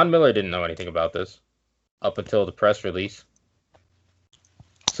 because Von Miller didn't know anything about this up until the press release.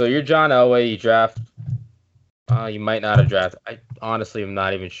 So you're John Elway, you draft. You might not have drafted. I honestly am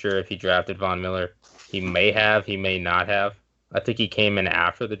not even sure if he drafted Von Miller. He may have, he may not have. I think he came in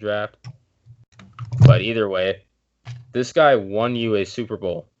after the draft. But either way, this guy won you a Super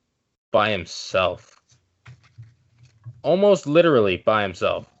Bowl by himself. Almost literally by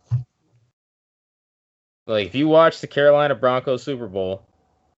himself. Like, if you watch the Carolina Broncos Super Bowl,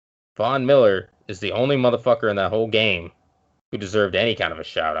 Von Miller is the only motherfucker in that whole game who deserved any kind of a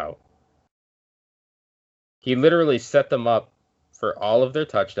shout-out. He literally set them up for all of their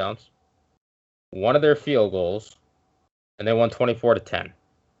touchdowns, one of their field goals, and they won 24-10.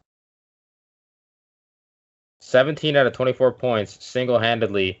 17 out of 24 points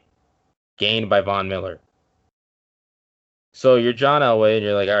single-handedly gained by Von Miller. So you're John Elway, and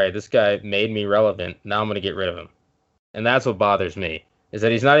you're like, all right, this guy made me relevant. Now I'm going to get rid of him. And that's what bothers me, is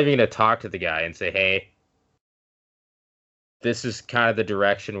that he's not even going to talk to the guy and say, hey, this is kind of the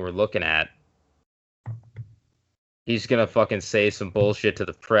direction we're looking at. He's going to fucking say some bullshit to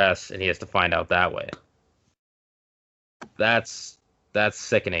the press, and he has to find out that way. That's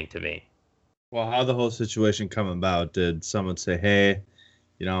sickening to me. Well, how the whole situation come about? Did someone say, hey,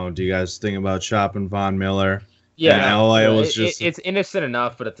 do you guys think about shopping Von Miller? Yeah, And LA was just it's innocent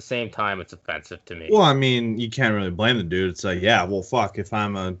enough, but at the same time, it's offensive to me. well, I mean, you can't really blame the dude. It's like, yeah, well, fuck, if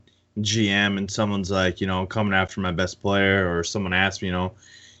I'm a GM and someone's like, coming after my best player, or someone asks me,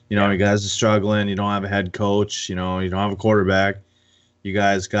 you guys are struggling, you don't have a head coach, you don't have a quarterback, you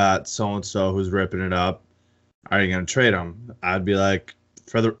guys got so and so who's ripping it up. Are you gonna trade him? I'd be like,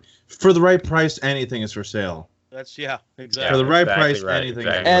 for the right price, anything is for sale. That's exactly. For the right Exactly price, right, anything.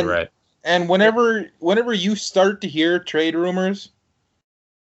 exactly right. And whenever you start to hear trade rumors,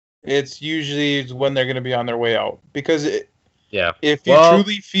 it's usually when they're going to be on their way out. Because if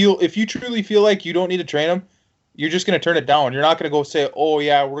you truly feel like you don't need to trade them, you're just going to turn it down. You're not going to go say, "Oh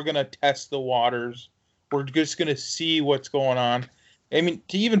yeah, we're going to test the waters. We're just going to see what's going on." I mean,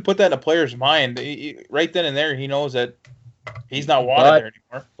 to even put that in a player's mind, right then and there, he knows that he's not wanted there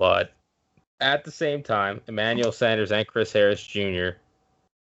anymore. But at the same time, Emmanuel Sanders and Chris Harris Jr.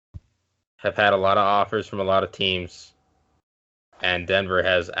 have had a lot of offers from a lot of teams, and Denver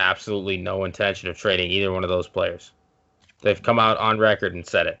has absolutely no intention of trading either one of those players. They've come out on record and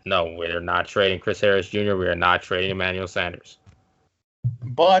said it. No, we're not trading Chris Harris Jr. We are not trading Emmanuel Sanders.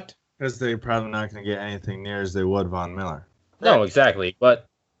 But because they're probably not going to get anything near as they would Von Miller. No, exactly. But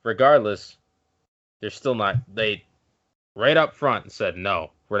regardless, they're still not. They right up front said, no,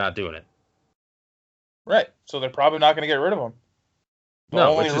 we're not doing it. Right. So they're probably not going to get rid of him. The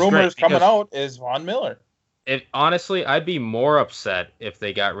No, only rumors coming out is Von Miller. Honestly, I'd be more upset if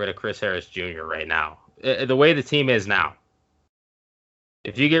they got rid of Chris Harris Jr. right now. The way the team is now.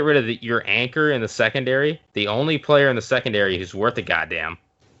 If you get rid of your anchor in the secondary, the only player in the secondary who's worth a goddamn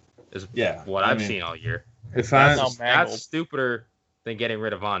is what I've seen all year. That's stupider than getting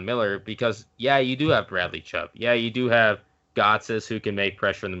rid of Von Miller because, you do have Bradley Chubb. Yeah, you do have Gotsis who can make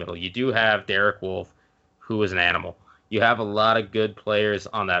pressure in the middle. You do have Derek Wolfe, who is an animal. You have a lot of good players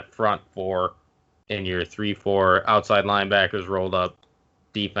on that front four in your 3-4 outside linebackers rolled up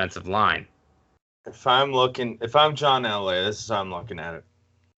defensive line. If I'm John Elway, this is how I'm looking at it.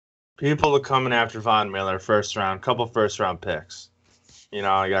 People are coming after Von Miller, couple first round picks. You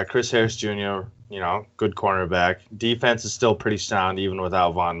got Chris Harris Jr., good cornerback. Defense is still pretty sound even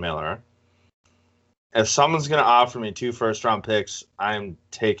without Von Miller. If someone's going to offer me 2 first round picks, I'm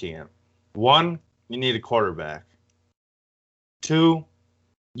taking it. 1, you need a quarterback. 2,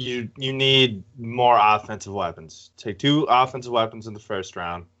 you need more offensive weapons. Take 2 offensive weapons in the first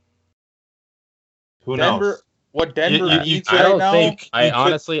round. Who knows? What Denver needs right now?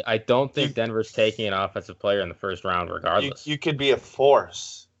 I don't think Denver's taking an offensive player in the first round regardless. You could be a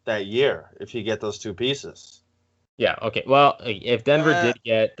force that year if you get those 2 pieces. Yeah, okay. Well, if Denver did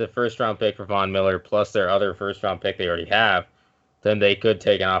get the first round pick for Von Miller plus their other first round pick they already have, then they could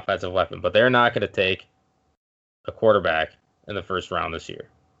take an offensive weapon. But they're not going to take a quarterback in the first round this year.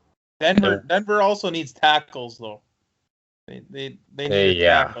 Denver also needs tackles, though. They need a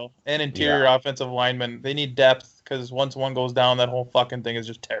tackle and interior offensive linemen. They need depth because once one goes down, that whole fucking thing is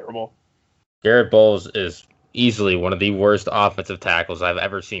just terrible. Garrett Bowles is easily one of the worst offensive tackles I've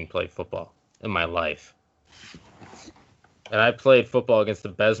ever seen play football in my life. And I played football against the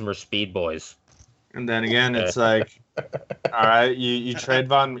Bessemer Speed Boys. And then again, it's like, all right, you trade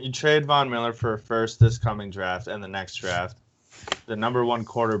Von Miller for a first this coming draft and the next draft. The number 1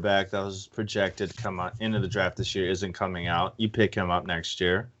 quarterback that was projected to come into the draft this year isn't coming out. You pick him up next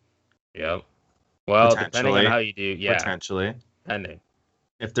year. Yep. Well, depending on how you do, Potentially. Depending.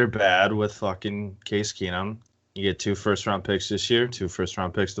 If they're bad with fucking Case Keenum, you get 2 first-round picks this year, 2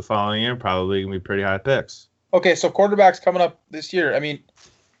 first-round picks the following year, probably going to be pretty high picks. Okay, so quarterbacks coming up this year. I mean,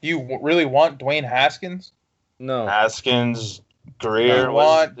 do you really want Dwayne Haskins? No. Haskins, Greer. Do you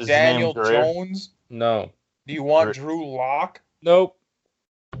want Daniel Jones? No. Do you want Drew Lock? Nope.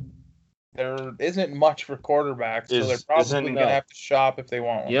 There isn't much for quarterbacks, so they're probably going to have to shop if they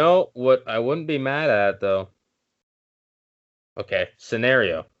want one. You know what I wouldn't be mad at, though? Okay,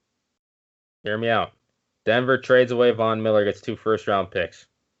 scenario. Hear me out. Denver trades away Von Miller, gets 2 first-round picks.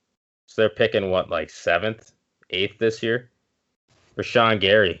 So they're picking, 7th, 8th this year? Rashawn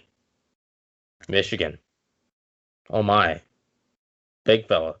Gary. Michigan. Oh, my. Big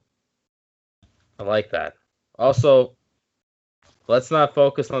fella. I like that. Also, let's not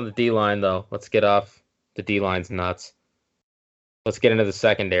focus on the D-line, though. Let's get off the D-line's nuts. Let's get into the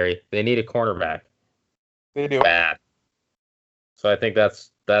secondary. They need a cornerback. They do. Bad. So I think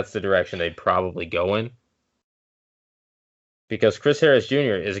that's the direction they'd probably go in. Because Chris Harris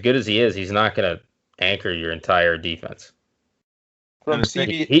Jr., as good as he is, he's not going to anchor your entire defense. From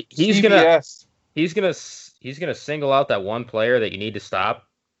he's gonna single out that one player that you need to stop.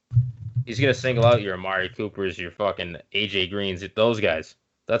 He's going to single out your Amari Coopers, your fucking AJ Greens, those guys.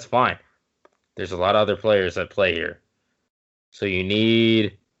 That's fine. There's a lot of other players that play here. So you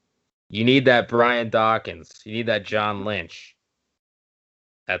need that Brian Dawkins. You need that John Lynch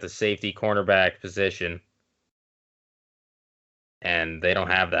at the safety cornerback position. And they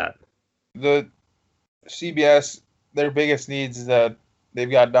don't have that. The CBS, their biggest needs that they've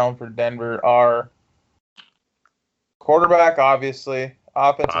got down for Denver are quarterback, obviously,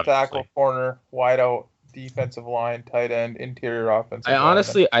 offensive tackle, corner, wideout, defensive line, tight end, interior offensive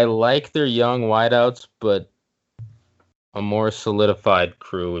line. I like their young wideouts, but a more solidified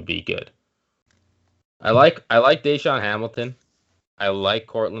crew would be good. I like Deshaun Hamilton. I like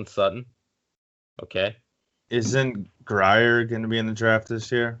Cortland Sutton. Okay. Isn't Grier going to be in the draft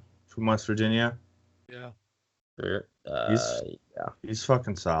this year from West Virginia? Yeah. He's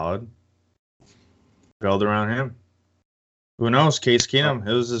fucking solid. Build around him. Who knows? Case Keenum.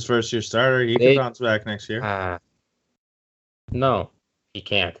 It was his first year starter. He could bounce back next year. No, he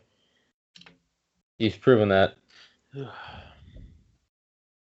can't. He's proven that.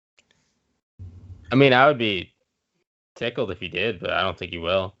 I mean, I would be tickled if he did, but I don't think he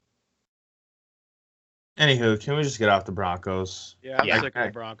will. Anywho, can we just get off the Broncos? Yeah, I'm sick of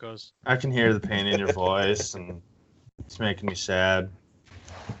the Broncos. I can hear the pain in your voice, and it's making me sad.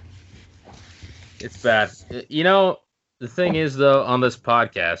 It's bad. You know, the thing is, though, on this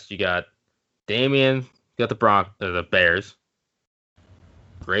podcast, you got Damien, you got the Bears.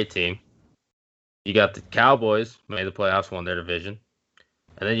 Great team. You got the Cowboys, made the playoffs, won their division.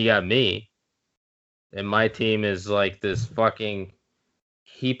 And then you got me. And my team is like this fucking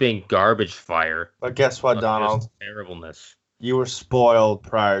heaping garbage fire. But guess what, Donald? Terribleness. You were spoiled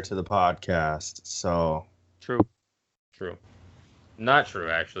prior to the podcast, so. True. Not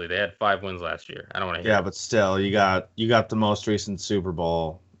true, actually. They had 5 wins last year. I don't want to hear. Yeah, but still, you got the most recent Super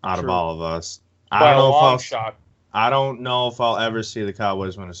Bowl out of all of us. I don't know if I'll ever see the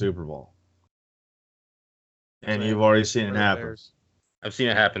Cowboys win a Super Bowl. And you've already seen it happen. I've seen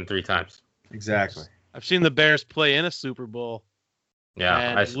it happen 3 times. Exactly. I've seen the Bears play in a Super Bowl.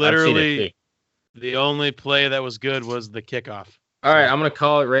 Yeah, I've seen it too. The only play that was good was the kickoff. All right, I'm going to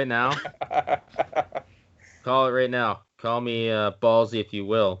call it right now. Call me ballsy if you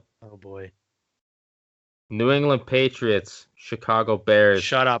will. Oh, boy. New England Patriots, Chicago Bears.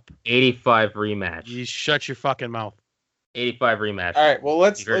 Shut up. 85 rematch. You shut your fucking mouth. 85 rematch. All right, well,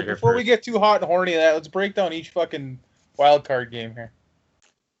 let's before we get too hot and horny, let's break down each fucking wild card game here.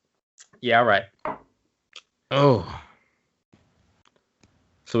 Yeah, right. Oh.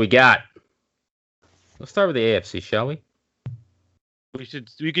 So let's start with the AFC, shall we?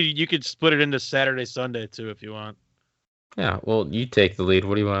 You could split it into Saturday, Sunday too if you want. Yeah, well, you take the lead.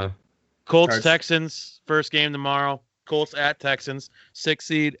 What do you want to? Colts, Texans, first game tomorrow. Colts at Texans, 6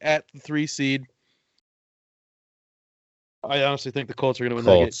 seed at the 3 seed. I honestly think the Colts are going to win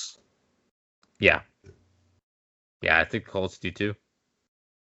that game. Yeah. Yeah, I think the Colts do too.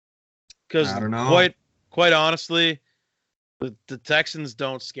 Because quite honestly, the Texans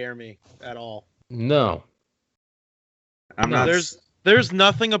don't scare me at all. No. There's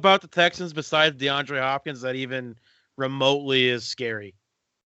nothing about the Texans besides DeAndre Hopkins that even remotely is scary.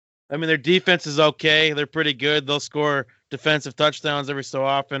 I mean, their defense is okay. They're pretty good. They'll score defensive touchdowns every so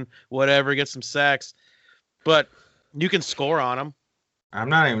often, whatever, get some sacks. But you can score on them. I'm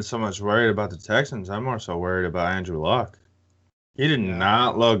not even so much worried about the Texans. I'm more so worried about Andrew Luck. He did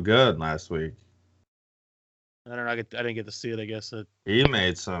not look good last week. I don't know. I didn't get to see it, I guess. He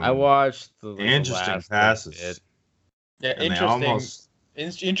made some I watched the interesting passes. Yeah,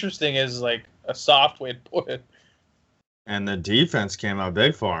 interesting is like a soft way to put it. And the defense came out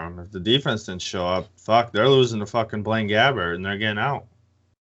big for him. If the defense didn't show up, they're losing to fucking Blaine Gabbert, and they're getting out.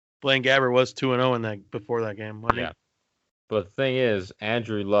 Blaine Gabbert was 2-0 before that game, wasn't he? But the thing is,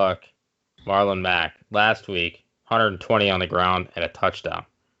 Andrew Luck, Marlon Mack, last week, 120 on the ground and a touchdown.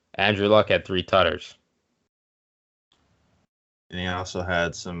 Andrew Luck had 3 tutters. And he also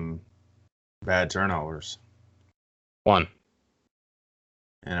had some bad turnovers. 1.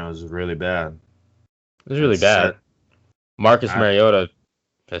 And it was really bad. It was really bad. Marcus Mariota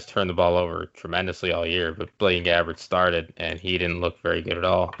has turned the ball over tremendously all year, but Blaine Gabbert started, and he didn't look very good at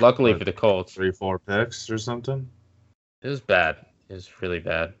all. Luckily for the Colts. 3-4 picks or something? It was bad. It was really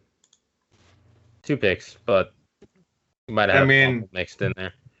bad. 2 picks, but you might have mixed in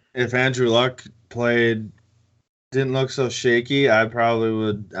there. If Andrew Luck didn't look so shaky, I'd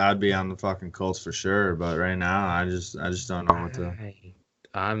be on the fucking Colts for sure. But right now, I just don't know what to.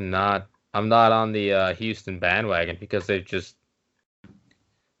 I'm not on the Houston bandwagon because they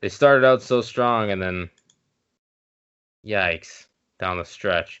started out so strong and then, yikes, down the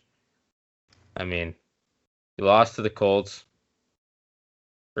stretch. I mean, you lost to the Colts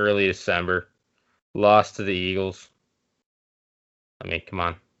early December. Lost to the Eagles. I mean, come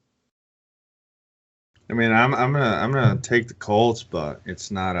on. I mean, I'm gonna take the Colts, but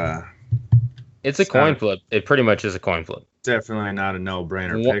it's not a. It's a coin flip. It pretty much is a coin flip. Definitely not a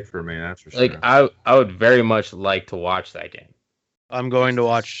no-brainer pick for me. That's for sure. Like I would very much like to watch that game. I'm going to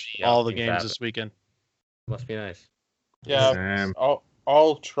watch all the games this weekend. Must be nice. Yeah,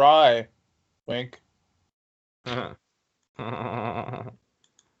 I'll try. Wink. I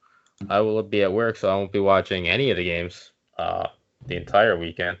will be at work, so I won't be watching any of the games the entire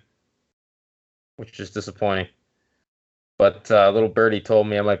weekend, which is disappointing. But little birdie told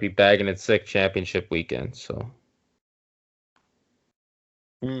me I might be bagging it sick championship weekend, so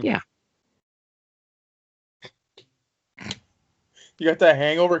yeah. You got that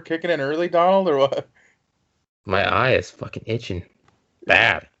hangover kicking in early, Donald, or what? My eye is fucking itching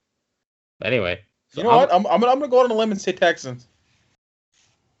bad. Anyway, so you know what? I'm gonna go on a limb and say Texans.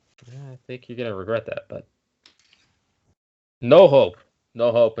 I think you're gonna regret that, but no hope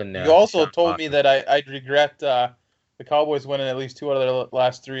in there. You also told me that I'd regret the Cowboys winning at least 2 out of their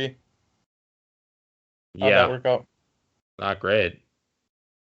last 3. How'd that work out? Not great.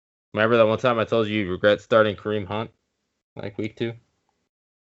 Remember that one time I told you regret starting Kareem Hunt, like week 2?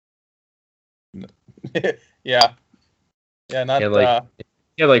 Yeah. Not. He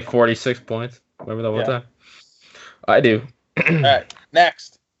had like 46 points. Remember that one time? I do. All right,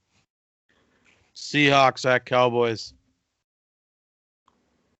 next. Seahawks at Cowboys.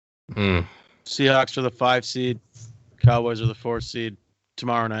 Seahawks are the 5 seed. Cowboys are the 4 seed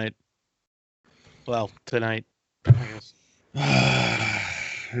tomorrow night. Well, tonight, I guess.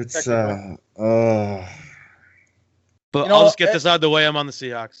 It's But I'll just get this out of the way. I'm on the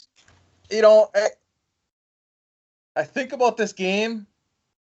Seahawks. You know, I think about this game,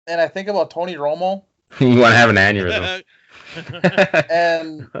 and I think about Tony Romo. You want to have an aneurysm.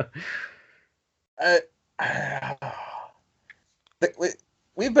 And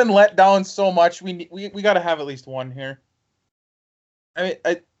we've been let down so much. We got to have at least one here. I mean,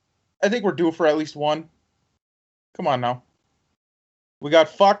 I think we're due for at least one. Come on now. We got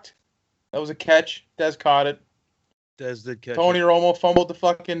fucked. That was a catch. Dez caught it. Dez did catch Tony it. Romo fumbled the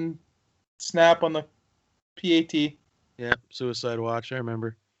fucking snap on the PAT. Yeah, suicide watch. I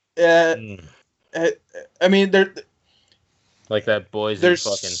remember. I mean, like that boys. There's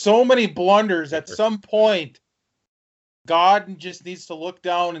so many blunders. At some point, God just needs to look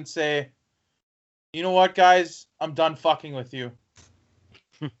down and say, "You know what, guys? I'm done fucking with you."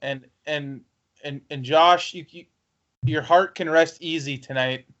 and Josh, your heart can rest easy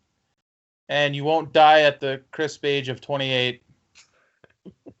tonight, and you won't die at the crisp age of 28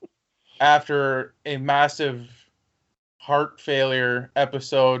 after a massive heart failure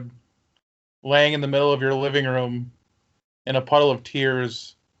episode, laying in the middle of your living room in a puddle of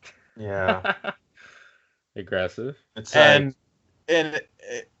tears. Yeah. Aggressive. He's gonna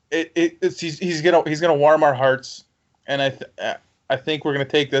warm our hearts, and I think we're gonna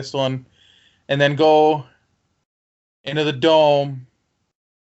take this one, and then go into the dome,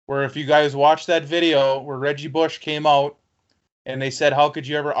 where if you guys watch that video where Reggie Bush came out, and they said, "How could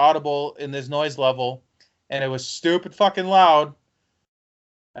you ever audible in this noise level?" and it was stupid fucking loud.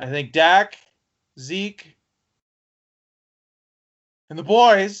 I think Dak, Zeke, and the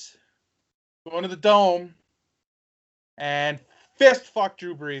boys go into the dome and fist fuck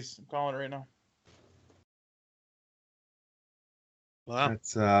Drew Brees. I'm calling it right now. Wow.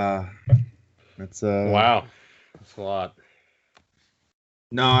 That's wow. That's a lot.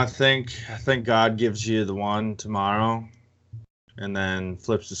 No, I think God gives you the one tomorrow, and then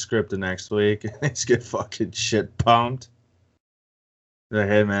flips the script the next week, and he's get fucking shit pumped. Like,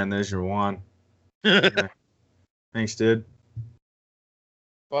 hey man, there's your one. Thanks, dude.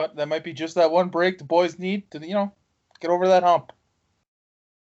 But that might be just that one break the boys need to, get over that hump.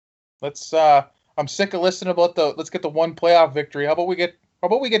 Let's. I'm sick of listening about let's get the one playoff victory. How about we get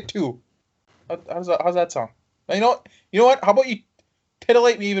 2? How's that sound? You know what? How about you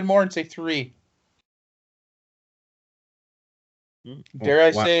titillate me even more and say 3? Dare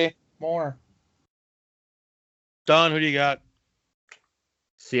I say more? Don, who do you got?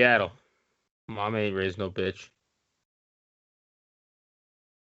 Seattle. Mom ain't raised no bitch.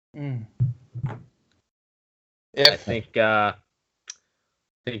 I think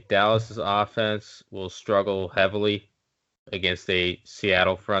Dallas's offense will struggle heavily against a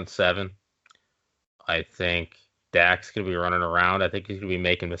Seattle front 7. I think Dak's going to be running around. I think he's going to be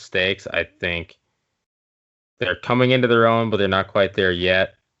making mistakes. I think they're coming into their own, but they're not quite there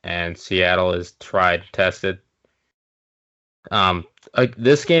yet. And Seattle is tried, tested.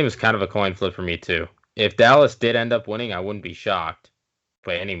 This game is kind of a coin flip for me too. If Dallas did end up winning, I wouldn't be shocked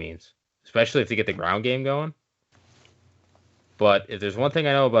by any means. especially if they get the ground game going. But if there's one thing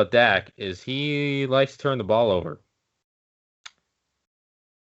I know about Dak is he likes to turn the ball over.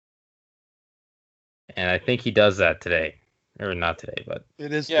 And I think he does that today. Or not today, but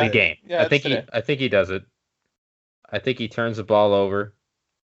It is the game. Yeah, I think he does it. I think he turns the ball over.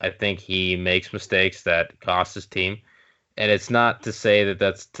 I think he makes mistakes that cost his team. And it's not to say that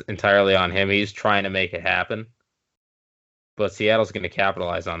that's entirely on him. He's trying to make it happen. But Seattle's going to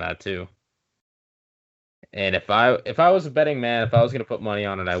capitalize on that too. And if I was a betting man, if I was going to put money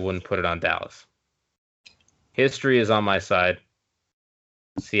on it, I wouldn't put it on Dallas. History is on my side.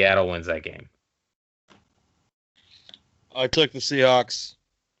 Seattle wins that game. I took the Seahawks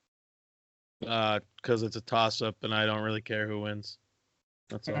because it's a toss-up, and I don't really care who wins.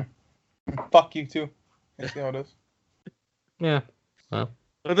 That's all. Fuck you too. I see how it is. Yeah. Well,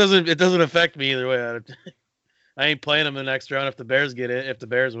 It doesn't affect me either way. I ain't playing them in the next round if the Bears get it. If the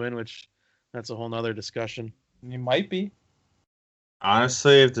Bears win, which that's a whole nother discussion. You might be.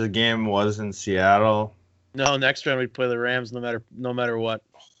 Honestly, if the game was in Seattle, No, next round we'd play the Rams no matter what.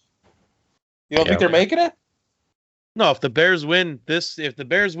 You don't think they're making it? No, if the Bears win this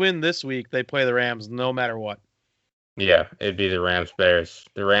week, they play the Rams no matter what. yeah, it'd be the Rams-Bears.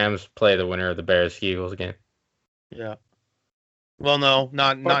 The Rams play the winner of the Bears-Eagles game. Yeah. Well, no,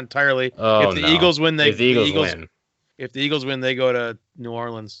 not entirely. Oh, if the Eagles win, if the Eagles win. If the Eagles win, they go to New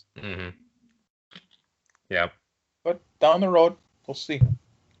Orleans. Mm-hmm. Yeah. But down the road, we'll see.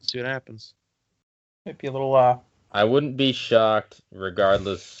 See what happens. Might be a little I wouldn't be shocked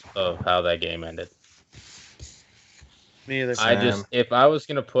regardless of how that game ended. Me either. If I was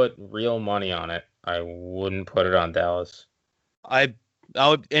gonna put real money on it, I wouldn't put it on Dallas. I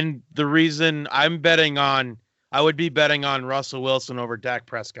would, and the reason I would be betting on Russell Wilson over Dak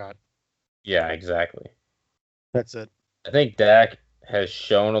Prescott. Yeah, exactly. That's it. I think Dak has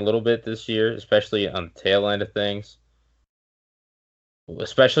shown a little bit this year, especially on the tail end of things.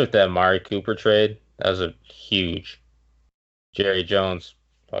 Especially with that Amari Cooper trade. That was a huge. Jerry Jones,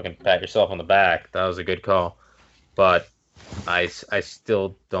 fucking pat yourself on the back. That was a good call. But I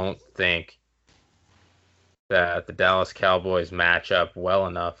still don't think that the Dallas Cowboys match up well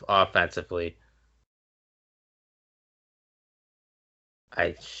enough offensively.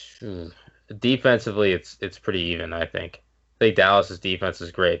 Defensively, it's pretty even, I think. I think Dallas's defense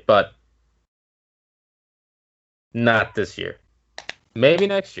is great, but not this year. Maybe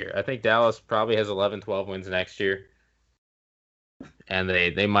next year. I think Dallas probably has 11, 12 wins next year. And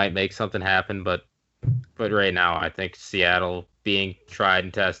they might make something happen, but right now I think Seattle being tried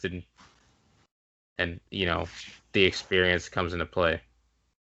and tested and the experience comes into play.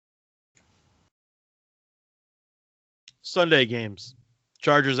 Sunday games.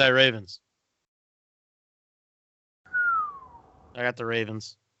 Chargers at Ravens. I got the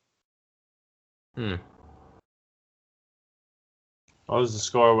Ravens. what was the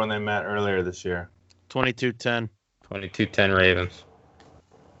score when they met earlier this year? 22-10. 22-10 Ravens.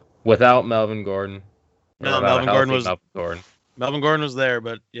 Without Melvin Gordon. No, Melvin Gordon was there,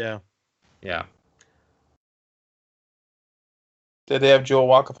 but yeah. Yeah. Did they have Joe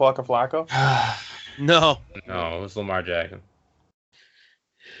Waka Flacco? No. No, it was Lamar Jackson.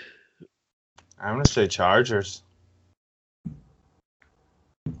 I'm going to say Chargers.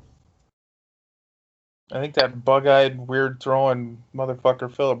 I think that bug-eyed, weird-throwing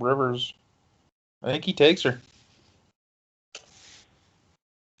motherfucker Phillip Rivers, I think he takes her.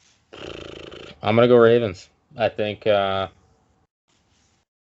 I'm going to go Ravens. I think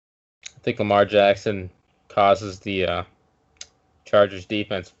Lamar Jackson causes the Chargers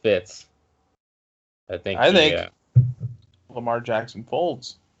defense fits. I think Lamar Jackson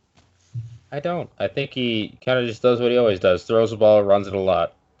folds. I don't. I think he kind of just does what he always does. Throws the ball, runs it a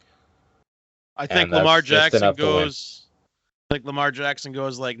lot. I think Lamar Jackson goes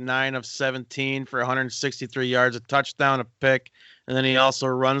like 9 of 17 for 163 yards, a touchdown, a pick, and then he also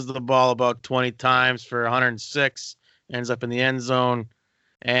runs the ball about 20 times for 106, ends up in the end zone,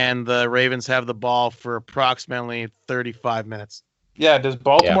 and the Ravens have the ball for approximately 35 minutes. Yeah, does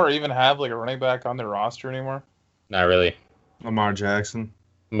Baltimore even have like a running back on their roster anymore? Not really. Lamar Jackson.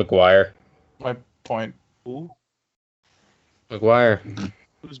 McGuire. My point. Who? McGuire.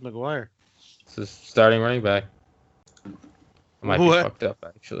 Who's McGuire? This is starting running back. I might be fucked up,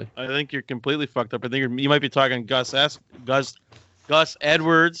 actually. I think you're completely fucked up. I think you might be talking Gus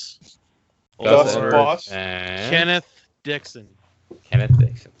Edwards. Boss. Kenneth Dixon.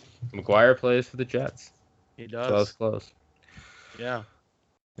 McGuire plays for the Jets. He does. So that's close. Yeah.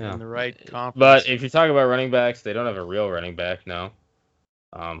 In the right conference. But if you're talking about running backs, they don't have a real running back, no.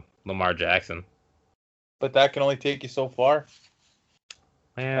 Lamar Jackson. But that can only take you so far.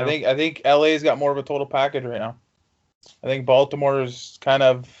 I think LA's got more of a total package right now. I think Baltimore is kind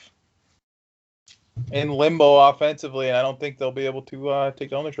of in limbo offensively, and I don't think they'll be able to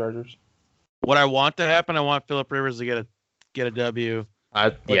take down the Chargers. What I want to happen, I want Philip Rivers to get a W.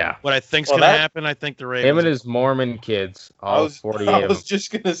 Yeah. What I think's going to happen, I think the Ravens. Him and his Mormon kids, all 48 of them. I was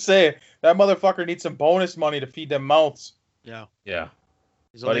just going to say, that motherfucker needs some bonus money to feed them mouths. Yeah. Yeah.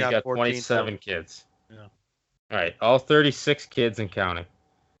 He's got 27 kids. Yeah. All right. All 36 kids and counting.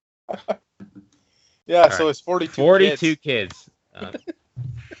 Yeah, so it's 42 kids.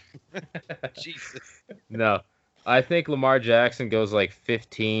 Jesus. No. I think Lamar Jackson goes like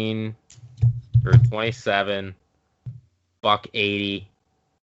 15 or 27, buck 80,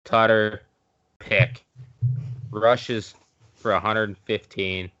 tutter, pick, rushes for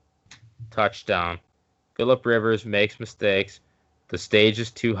 115, touchdown. Philip Rivers makes mistakes. The stage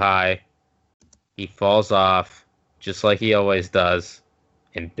is too high. He falls off, just like he always does,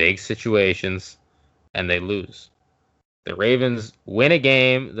 in big situations, and they lose. The Ravens win a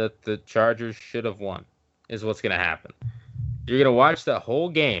game that the Chargers should have won, is what's going to happen. You're going to watch that whole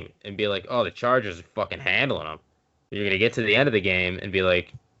game and be like, oh, the Chargers are fucking handling them. You're going to get to the end of the game and be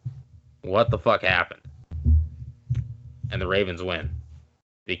like, what the fuck happened? And the Ravens win.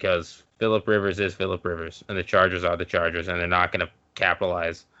 Because Philip Rivers is Philip Rivers, and the Chargers are the Chargers, and they're not going to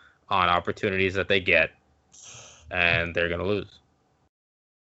capitalize on opportunities that they get, and they're going to lose.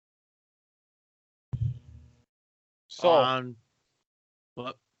 So,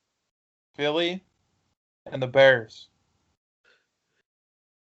 Philly and the Bears.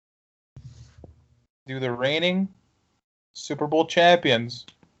 Do the reigning Super Bowl champions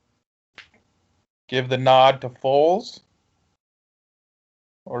give the nod to Foles?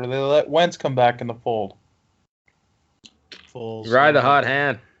 Or do they let Wentz come back in the fold? Foles. Ride the hot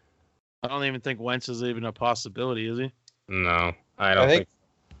hand. I don't even think Wentz is even a possibility, is he? No, I don't think.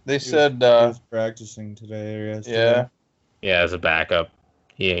 They said he was practicing today or yesterday. Yeah, as a backup,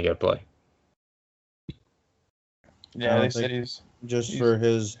 he ain't gonna play. Yeah, they said he's for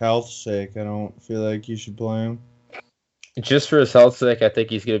his health's sake. I don't feel like you should play him. Just for his health's sake, I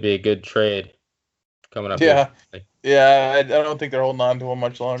think he's gonna be a good trade coming up. Yeah, yeah. I don't think they're holding on to him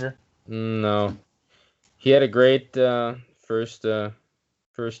much longer. No, he had a great first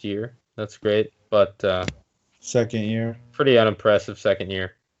year. That's great, but second year, pretty unimpressive second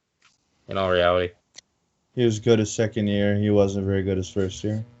year. In all reality, he was good his second year. He wasn't very good his first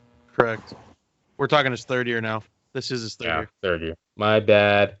year. Correct. We're talking his third year now. This is his third year. Third year. My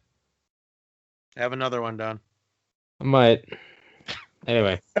bad. Have another one, Don. I might.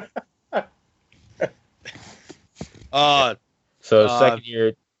 Anyway. So second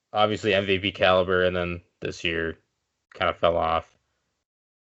year, obviously MVP caliber, and then this year kind of fell off.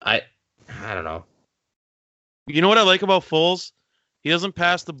 I don't know. You know what I like about Foles? He doesn't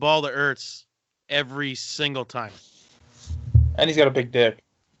pass the ball to Ertz every single time. And he's got a big dick.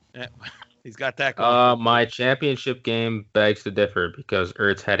 Yeah, he's got that going. My championship game begs to differ because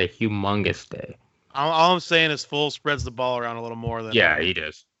Ertz had a humongous day. All I'm saying is Foles spreads the ball around a little more than he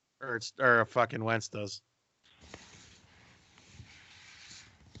does. Ertz or fucking Wentz does.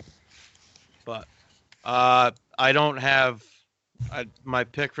 But I don't have my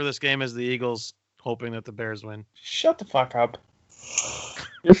pick for this game is the Eagles, hoping that the Bears win. Shut the fuck up.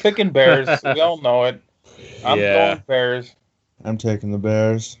 You're picking Bears. We all know it. I'm going Bears. I'm taking the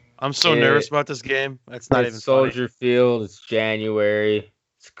Bears. I'm so nervous about this game. It's not even Soldier funny. Field. It's January.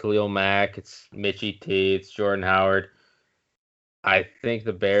 It's Khalil Mack. It's Mitchie T. It's Jordan Howard. I think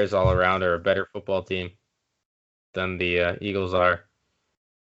the Bears all around are a better football team than the Eagles are.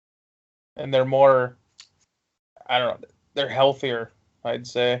 And they're more, I don't know, they're healthier, I'd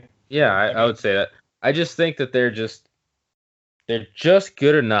say. Yeah, I would say that. I just think that they're just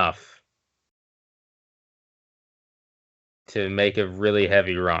good enough to make a really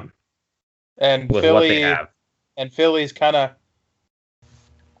heavy run. And with Philly, what they have. And Philly's kind of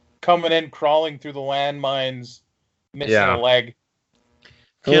coming in, crawling through the landmines, missing a leg.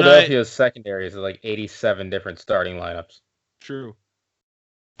 Philadelphia's secondary is like 87 different starting lineups. True.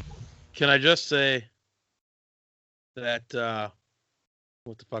 Can I just say that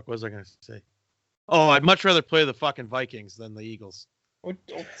what the fuck was I going to say? Oh, I'd much rather play the fucking Vikings than the Eagles.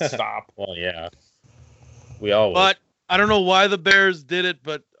 Stop. Well, yeah. We all would. But I don't know why the Bears did it,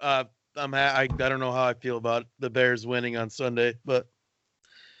 but I don't know how I feel about the Bears winning on Sunday, but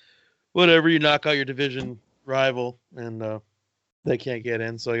whatever, you knock out your division rival and they can't get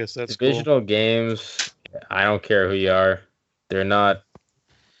in, so I guess that's divisional cool. Games, I don't care who you are. They're not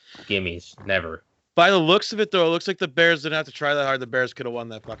gimmies. Never. By the looks of it, though, it looks like the Bears didn't have to try that hard. The Bears could have won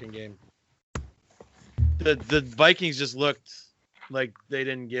that fucking game. The Vikings just looked like they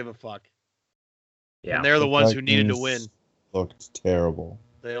didn't give a fuck. Yeah. And they're the ones who needed to win. Vikings looked terrible.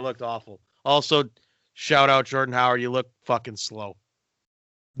 They looked awful. Also, shout out Jordan Howard. You look fucking slow.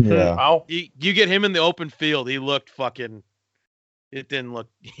 Yeah. Wow. You get him in the open field. He looked fucking. It didn't look.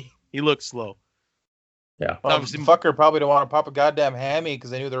 He looked slow. Yeah. Obviously- Fucker probably don't want to pop a goddamn hammy because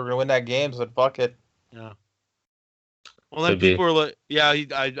they knew they were going to win that game, so said, fuck it. Yeah. Well, then Could be. people were like, yeah,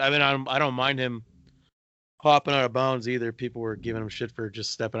 I mean, I don't mind him hopping out of bounds either. People were giving him shit for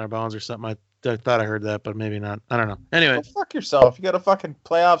just stepping out of bounds or something. I thought I heard that, but maybe not. I don't know. Anyway, Go fuck yourself. You got a fucking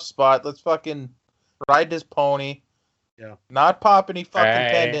playoff spot. Let's fucking ride this pony. Yeah. Not pop any fucking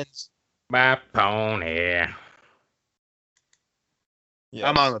Hey. tendons. My pony. Yes.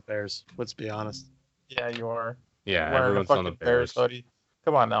 I'm on the Bears. Let's be honest. Yeah, you are. Yeah, Wearing a everyone's on fucking the Bears. hoodie.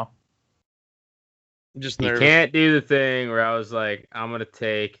 Come on now. I'm just You nervous. can't do the thing where I was like, I'm going to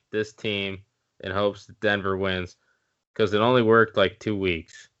take this team in hopes that Denver wins because it only worked like 2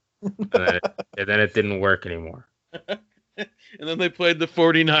 weeks. And then it didn't work anymore. And then they played the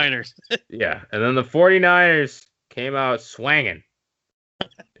 49ers. Yeah. And then the 49ers came out swanging.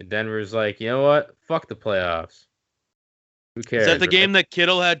 And Denver's like, you know what? Fuck the playoffs. Who cares? Is that the game that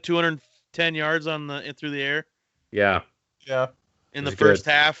Kittle had 210 yards through the air Yeah. Yeah. in It the was first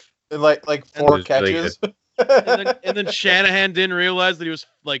good. half? And like it 4 was really catches. And then Shanahan didn't realize that he was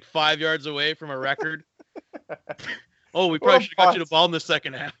like 5 yards away from a record. Oh, we What probably a should have got you the fuck. ball in the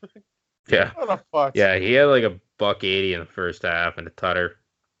second half. Yeah. What the fuck? Yeah. He had like a $180 in the first half and a tutter.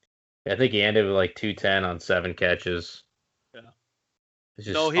 I think he ended with like 210 on 7 catches. Yeah. It's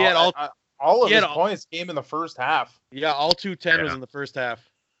just, No, he had all. all of he had his all- points came in the first half. Yeah, all 210 was Yeah. in the first half.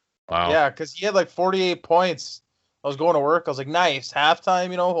 wow. Yeah, because he had like 48 points. I was going to work. I was like, nice.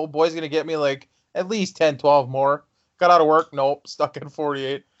 Halftime, old boy's going to get me like at least 10, 12 more. Got out of work. Nope. Stuck at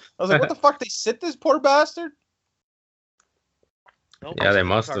 48. I was like, what the fuck? They sit this poor bastard? Nope, Yeah, they it's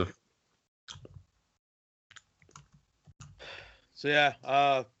must hard. have. So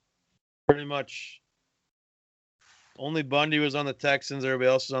yeah, pretty much. Only Bundy was on the Texans. Everybody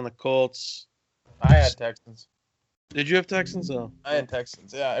else was on the Colts. I had Texans. Did you have Texans? Oh, I had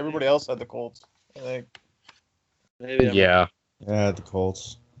Texans. Yeah, everybody else had the Colts. I think. maybe. Yeah. Yeah, the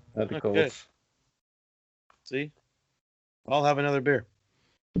Colts. At the Okay. Colts. See, I'll have another beer.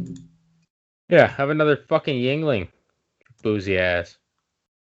 Yeah, have another fucking Yingling. Boozy ass.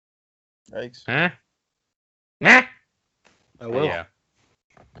 Yikes. Huh? Nah. I will. Yeah.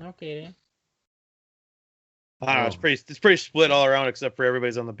 Okay then. I don't know. It's pretty split all around except for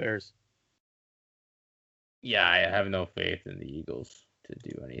everybody's on the Bears. Yeah, I have no faith in the Eagles to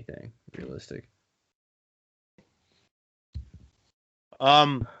do anything realistic.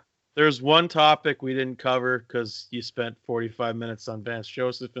 There's one topic we didn't cover because you spent 45 minutes on Vance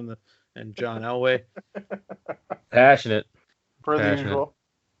Joseph and John Elway. Passionate. Per the Passionate. usual.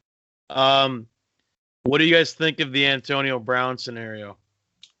 What do you guys think of the Antonio Brown scenario?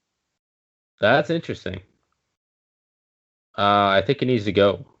 That's interesting. I think it needs to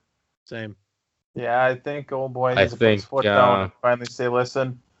go. Same. Yeah, I think old boy I needs to put his think, foot down and finally say,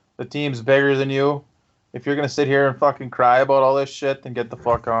 listen, the team's bigger than you. If you're going to sit here and fucking cry about all this shit, then get the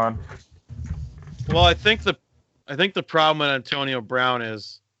fuck on. Well, I think the problem with Antonio Brown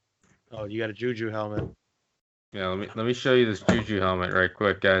is, oh, you got a Juju helmet. Yeah, let me show you this Juju helmet right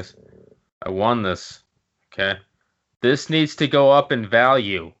quick, guys. I won this. Okay. This needs to go up in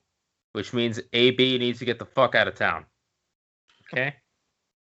value, which means AB needs to get the fuck out of town. Okay?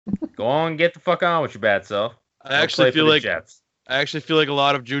 Go on, get the fuck on with your bad self. I Go actually play for the Jets. I actually feel like a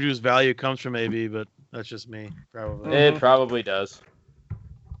lot of Juju's value comes from AB, but that's just me, probably. It probably does.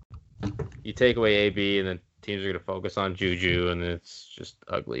 You take away AB, and then teams are going to focus on Juju, and it's just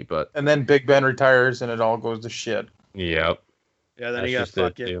ugly. But And then Big Ben retires and it all goes to shit. yep, Yeah, then that's you got just it,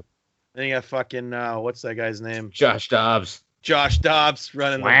 fucking. too. Then you got fucking. What's that guy's name? Josh Dobbs, Josh Dobbs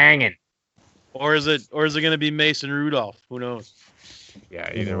running. swanging. Or is it going to be Mason Rudolph? Who knows?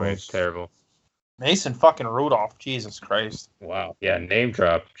 Yeah, either way, it's terrible. Mason fucking Rudolph. Jesus Christ. Wow. Yeah, name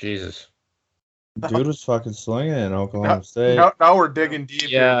drop. Jesus. Dude was fucking slinging it in Oklahoma State. Now we're digging deep.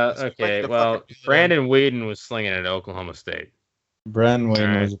 Yeah. here. Okay. Like the Well, fucking- Brandon Whedon was slinging it at Oklahoma State. Brandon Wayne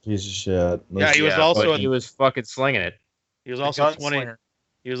Alright. was a piece of shit. Yeah, he was Yeah, also but a- he was fucking slinging it. He was the also 20. gunslinger.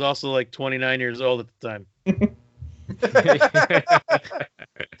 He was also like 29 years old at the time.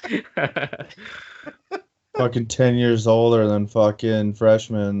 fucking 10 years older than fucking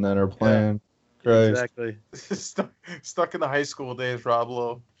freshmen that are playing. Christ. Exactly. Stuck in the high school days, Rob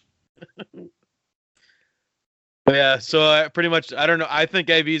Lowe. But yeah, so pretty much, I don't know. I think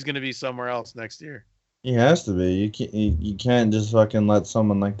AB is going to be somewhere else next year. He has to be. You can't just fucking let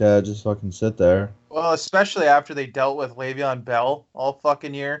someone like that just fucking sit there. Well, especially after they dealt with Le'Veon Bell all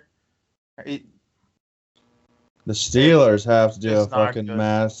fucking year. The Steelers have to do a It's not fucking good.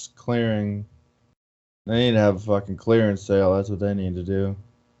 mass clearing. They need to have a fucking clearance sale. That's what they need to do.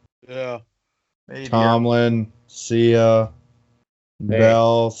 Yeah. Tomlin, Sia,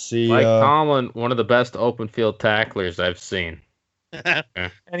 Bell, Sia. Mike Tomlin, one of the best open field tacklers I've seen. And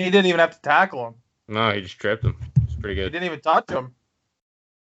he didn't even have to tackle him. No, he just tripped him. It's pretty He good. didn't even touch him.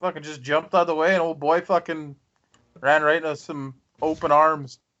 Fucking just jumped out of the way, and old boy fucking ran right into some open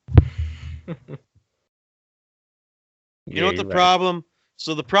arms. You know what the problem?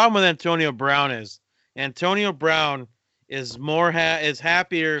 So the problem with Antonio Brown is Antonio Brown is is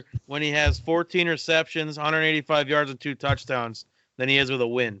happier when he has 14 receptions, 185 yards, and 2 touchdowns than he is with a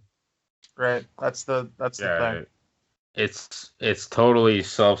win. Right. That's the thing. It's totally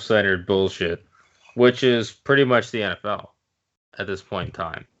self-centered bullshit, which is pretty much the NFL at this point in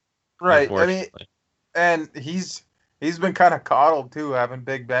time. Right. I mean, and he's been kind of coddled too, having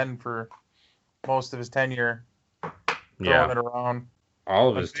Big Ben for most of his tenure, throwing it around. All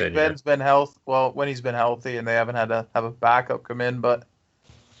of his tenure. Ben's been when he's been healthy, and they haven't had to have a backup come in. But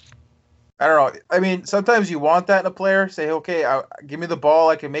I don't know. I mean, sometimes you want that in a player. Say, okay, give me the ball,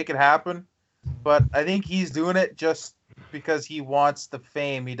 I can make it happen. But I think he's doing it just because he wants the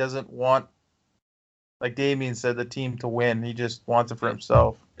fame. He doesn't want, like Damien said, the team to win. He just wants it for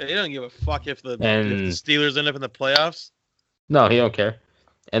himself. He doesn't give a fuck if the Steelers end up in the playoffs. No, he don't care.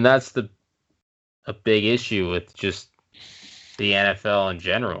 And that's a big issue with just the NFL in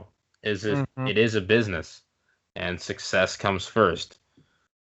general. It is a business, and success comes first.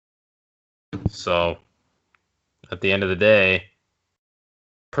 So, at the end of the day,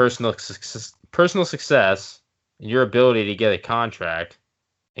 personal success, and your ability to get a contract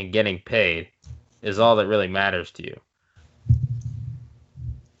and getting paid is all that really matters to you.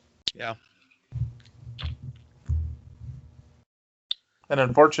 Yeah. And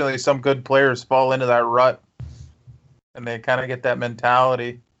unfortunately, some good players fall into that rut, and they kind of get that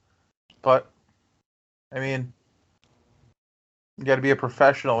mentality. But, I mean, you got to be a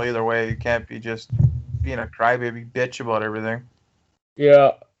professional either way. You can't be just being a crybaby bitch about everything.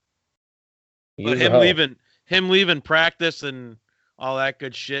 Yeah. But him leaving practice and all that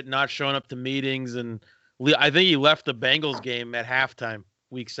good shit, not showing up to meetings, and I think he left the Bengals game at halftime,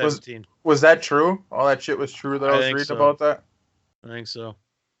 week 17. Was that true? All that shit was true that I was reading about that? I think so.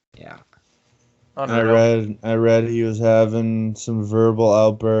 Yeah. Unreal. I read he was having some verbal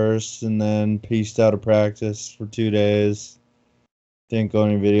outbursts and then pieced out of practice for 2 days. Didn't go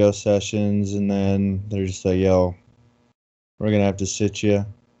any video sessions, and then they're just like, yo, we're gonna have to sit you.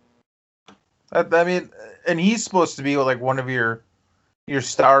 I mean, and he's supposed to be like one of your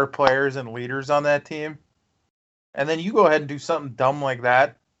star players and leaders on that team. And then you go ahead and do something dumb like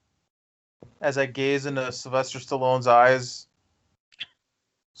that as I gaze into Sylvester Stallone's eyes.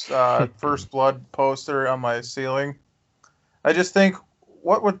 First Blood poster on my ceiling. I just think,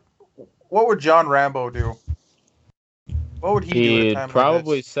 what would John Rambo do? What would he do at a time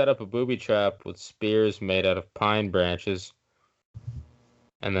probably like this? set up a booby trap with spears made out of pine branches,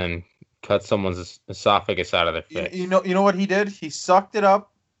 and then cut someone's esophagus out of their face. You know what he did? He sucked it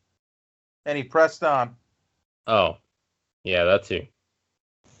up, and he pressed on. Oh, yeah, that too.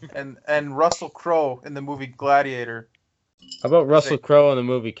 And Russell Crowe in the movie Gladiator. How about Russell Crowe in the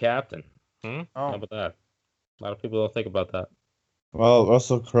movie Captain? Oh. How about that? A lot of people don't think about that. Well,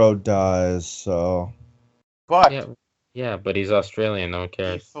 Russell Crowe dies, so. But yeah, but he's Australian. No one he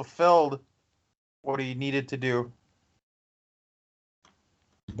cares. fulfilled what he needed to do.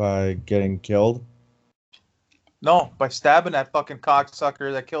 By getting killed? No, by stabbing that fucking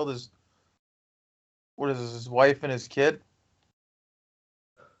cocksucker that killed his wife and his kid.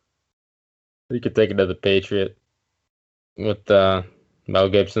 You could take it to The Patriot with Mel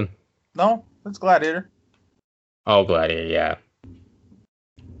Gibson. No, that's Gladiator. Oh, Gladiator, yeah.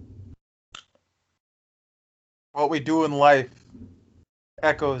 What we do in life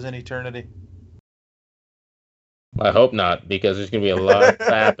echoes in eternity. I hope not, because there's going to be a lot of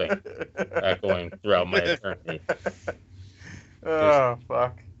tapping echoing throughout my eternity. Oh,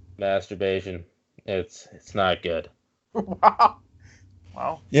 fuck. Masturbation. It's not good. Wow.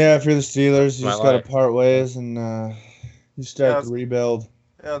 Yeah, if you're the Steelers, you My just got to life. part ways and you start to rebuild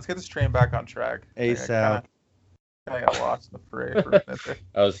Yeah, let's get this train back on track. ASAP. I got lost in the fray for a minute there.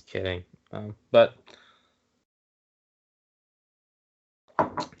 I was kidding. But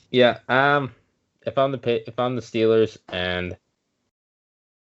yeah, if I'm the Steelers and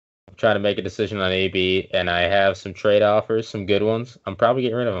I'm trying to make a decision on AB and I have some trade offers, some good ones, I'm probably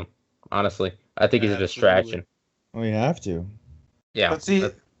getting rid of him. Honestly, I think he's a distraction. Well, you have to. Yeah. Let's see.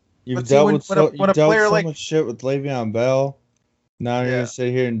 You've Let's see dealt when- with when a- so, when you've a dealt player so like- much shit with Le'Veon Bell. Now you're Yeah. gonna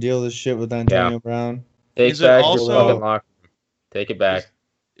sit here and deal this shit with Antonio Brown. Take Is it back also- your fucking locker room. Take it back.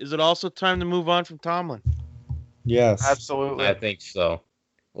 Is it also time to move on from Tomlin? Yes. Absolutely. I think so.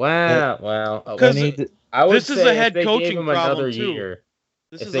 Well, They Because need to- I would this is say a if head they coaching gave him problem, another too. year,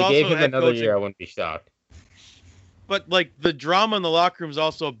 This if is they also gave a him head another coaching. year, I wouldn't be shocked. But like the drama in the locker room is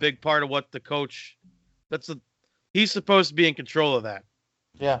also a big part of what the coach. He's supposed to be in control of that.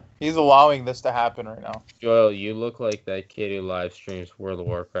 Yeah, he's allowing this to happen right now. Joel, you look like that kid who live streams World of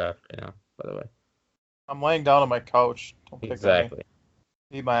Warcraft right now, by the way. I'm laying down on my couch. Don't pick Exactly. on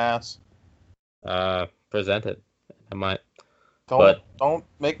me. Eat my ass. Present it. I might. Don't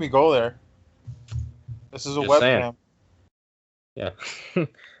make me go there. This is a Just webcam. saying. Yeah.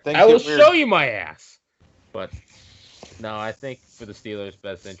 Things I will get weird. show you my ass. But no, I think for the Steelers'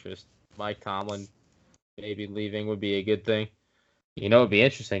 best interest, Mike Tomlin maybe leaving would be a good thing. You know, it'd be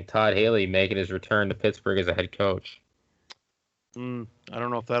interesting. Todd Haley making his return to Pittsburgh as a head coach. I don't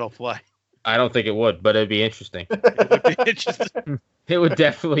know if that'll fly. I don't think it would, but it'd be interesting. It would be interesting. It would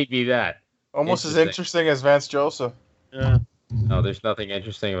definitely be that. Almost as interesting as Vance Joseph. Yeah. No, there's nothing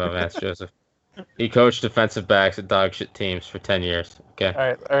interesting about Vance Joseph. He coached defensive backs at dog shit teams for 10 years.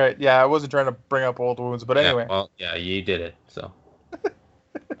 Okay. All right. Yeah, I wasn't trying to bring up old wounds, but anyway. Yeah, you did it. So.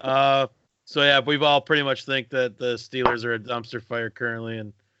 So yeah, we've all pretty much think that the Steelers are a dumpster fire currently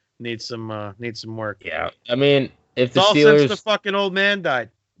and need some work. Yeah, I mean, if It's the all Steelers, since the fucking old man died.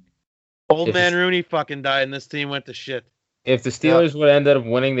 Old If man the- Rooney fucking died, and this team went to shit. if the Steelers would end up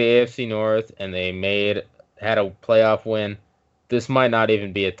winning the AFC North and they had a playoff win, this might not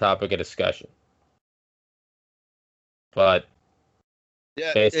even be a topic of discussion. But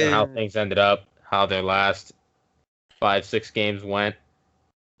based on how things ended up, how their last 5-6 games went,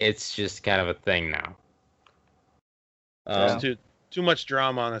 it's just kind of a thing now. There's too much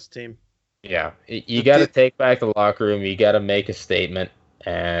drama on this team. Yeah, you got to take back the locker room. You got to make a statement,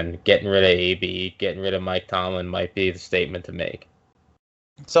 and getting rid of AB, getting rid of Mike Tomlin might be the statement to make.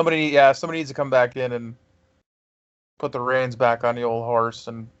 Somebody needs to come back in and put the reins back on the old horse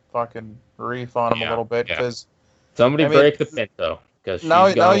and fucking reef on him a little bit because somebody break the Pinto because now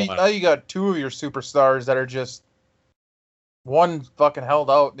you got two of your superstars that are just one fucking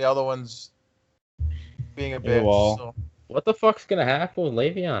held out, the other one's being a bitch. So. What the fuck's gonna happen with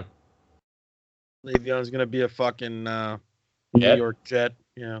Le'Veon? Le'Veon's gonna be a fucking New York Jet.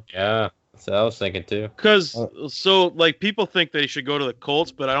 Yeah. Yeah, that's what I was thinking too. Because like people think they should go to the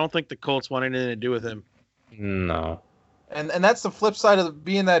Colts, but I don't think the Colts want anything to do with him. No. And that's the flip side of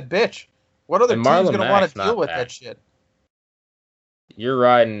being that bitch. What other team's gonna want to deal with that shit? You're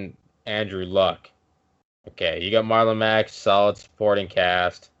riding Andrew Luck. Okay, you got Marlon Mack, solid supporting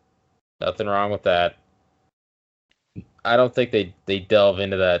cast. Nothing wrong with that. I don't think they delve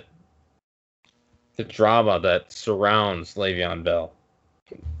into the drama that surrounds Le'Veon Bell.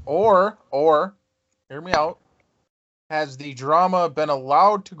 Or hear me out. Has the drama been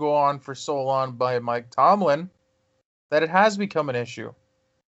allowed to go on for so long by Mike Tomlin that it has become an issue?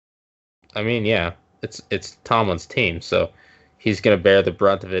 I mean, yeah, it's Tomlin's team, so he's going to bear the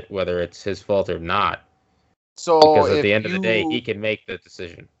brunt of it, whether it's his fault or not. So because at the end of the day, he can make the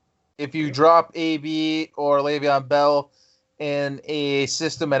decision. If you drop AB or Le'Veon Bell in a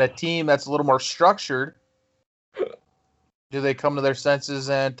system and a team that's a little more structured, do they come to their senses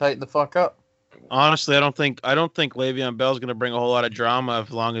and tighten the fuck up? Honestly, I don't think Le'Veon Bell's going to bring a whole lot of drama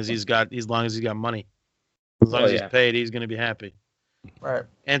as long as he's got money. As long as he's paid, he's going to be happy. Right.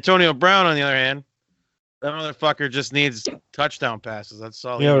 Antonio Brown, on the other hand, that motherfucker just needs touchdown passes. That's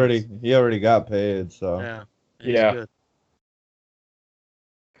all. He already got paid, so yeah. Yeah. Good.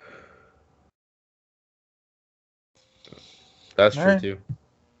 That's true too.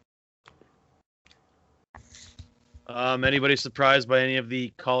 Anybody surprised by any of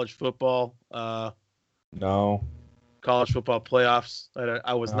the college football? No. College football playoffs.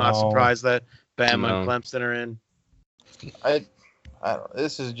 I was not surprised that Bama and Clemson are in. I don't.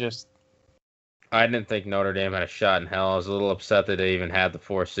 This is just. I didn't think Notre Dame had a shot in hell. I was a little upset that they even had the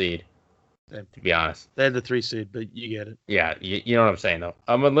 4 seed. To be honest, they had the 3 seed, but you get it. Yeah, you know what I'm saying though.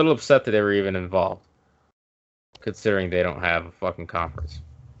 I'm a little upset that they were even involved, considering they don't have a fucking conference.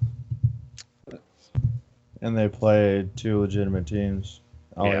 And they played 2 legitimate teams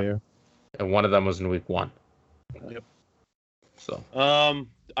all year. And one of them was in week 1. Yep. So. I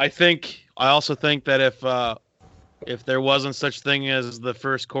also think that if there wasn't such thing as the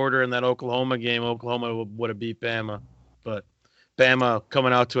first quarter in that Oklahoma game, Oklahoma would have beat Bama, but Bama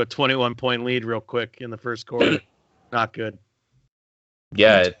coming out to a 21-point lead real quick in the first quarter, not good.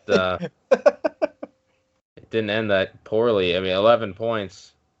 Yeah, it didn't end that poorly. I mean, 11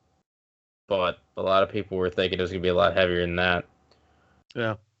 points, but a lot of people were thinking it was going to be a lot heavier than that.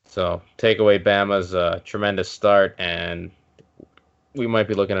 Yeah. So take away Bama's tremendous start, and we might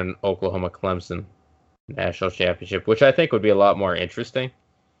be looking at an Oklahoma-Clemson national championship, which I think would be a lot more interesting.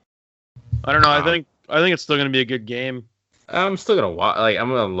 I don't know. I think it's still going to be a good game. I'm still gonna watch. I'm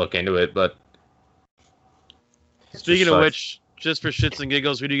gonna look into it, but speaking of which, just for shits and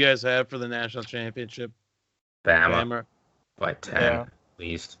giggles, who do you guys have for the national championship? Bama. By 10 at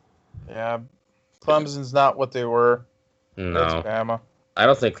least. Yeah, Clemson's not what they were. No, it's Bama. I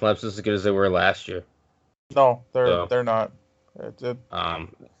don't think Clemson's as good as they were last year. No, they're not.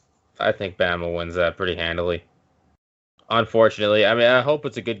 I think Bama wins that pretty handily. Unfortunately, I mean, I hope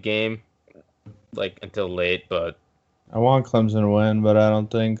it's a good game, until late, but I want Clemson to win, but I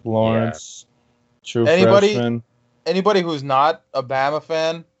don't think Lawrence, true freshman. Anybody who's not a Bama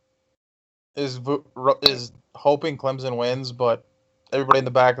fan is hoping Clemson wins, but everybody in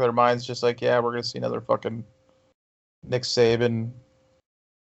the back of their minds just like, yeah, we're gonna see another fucking Nick Saban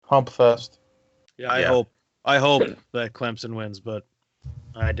hump fest. Yeah, I hope that Clemson wins, but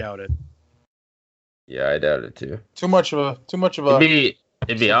I doubt it. Yeah, I doubt it too. Too much of a.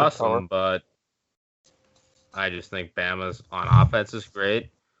 It'd be awesome, but I just think Bama's on offense is great,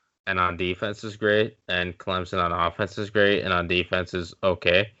 and on defense is great, and Clemson on offense is great, and on defense is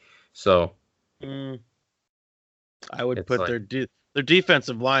okay. So, I would put their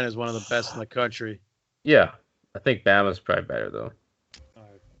defensive line as one of the best in the country. Yeah, I think Bama's probably better though.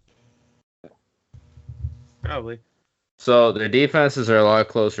 Probably. So their defenses are a lot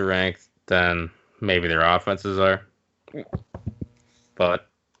closer ranked than maybe their offenses are, but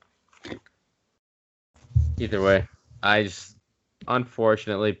either way,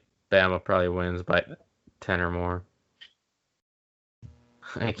 unfortunately, Bama probably wins by 10 or more.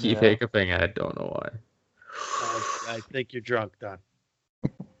 I keep hiccuping. I don't know why. I think you're drunk, Don.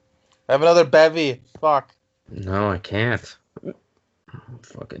 Have another bevy. Fuck. No, I can't.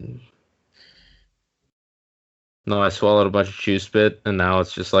 Fucking. No, I swallowed a bunch of chew spit, and now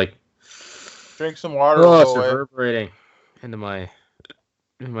it's just like. Drink some water. Oh, it's reverberating into my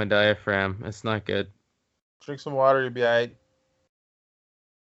diaphragm. It's not good. Drink some water, you'll be alright.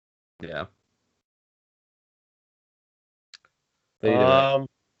 Yeah.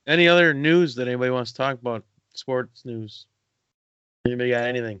 Any other news that anybody wants to talk about? Sports news. Anybody got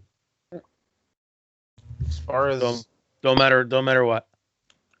anything? As far as don't matter what.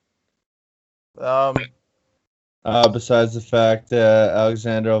 Besides the fact that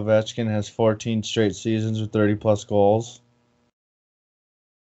Alexander Ovechkin has 14 straight seasons with 30-plus goals.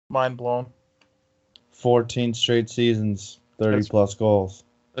 Mind blown. 14 straight seasons, 30-plus goals.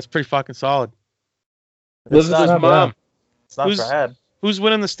 That's pretty fucking solid. Lives with his mom. It's not bad. Who's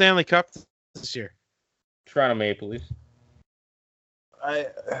winning the Stanley Cup this year? Toronto Maple Leafs.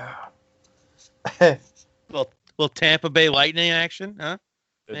 Little Tampa Bay Lightning action, huh?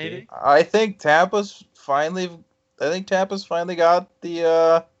 Maybe. I think Tampa's finally got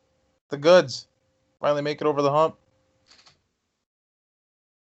the goods. Finally make it over the hump.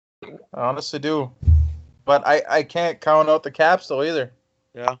 I honestly do. But I can't count out the Caps though either.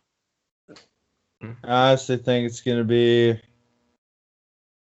 Yeah. I honestly think it's going to be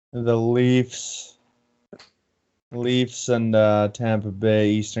the Leafs and Tampa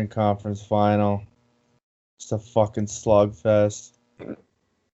Bay Eastern Conference Final. It's a fucking slugfest.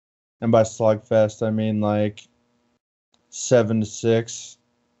 And by slugfest, I mean 7-6.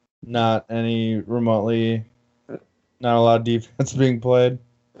 Not a lot of defense being played.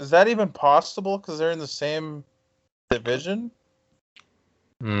 Is that even possible? Because they're in the same division?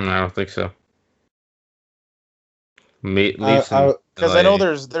 I don't think so. Leafs because I know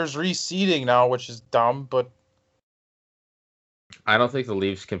there's reseeding now, which is dumb, but I don't think the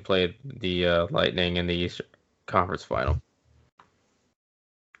Leafs can play the Lightning in the Eastern Conference Final.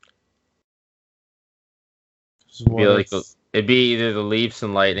 It'd be either the Leafs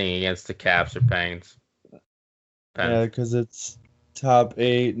and Lightning against the Caps or Penguins. Yeah, because it's top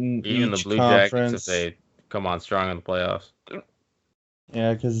 8 in even each the Blue conference. Jackets if they come on strong in the playoffs.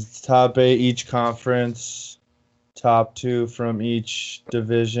 Yeah, because it's top 8 each conference. Top 2 from each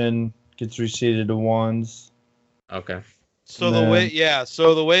division gets reseeded to ones. Okay. So the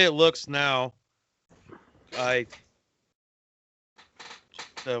way it looks now, from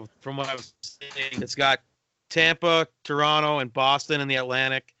what I was seeing, it's got Tampa, Toronto, and Boston in the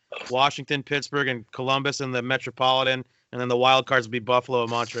Atlantic, Washington, Pittsburgh, and Columbus in the Metropolitan, and then the wild cards will be Buffalo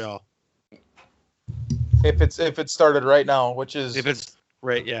and Montreal. If it started right now, which is if it's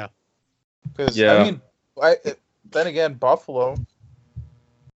right, yeah. Because I mean, then again, Buffalo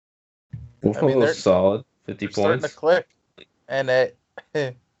Buffalo's solid. 50 points. Starting to click, and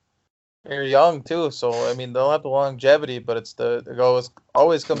they're young too. So I mean, they'll have the longevity, but it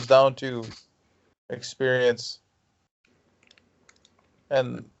always comes down to experience.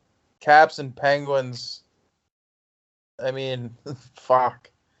 And Caps and Penguins. I mean, fuck.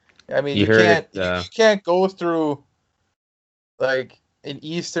 I mean, you can't go through like an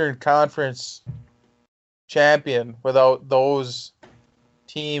Eastern Conference champion without those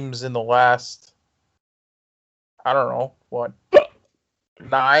teams in the last, I don't know, what,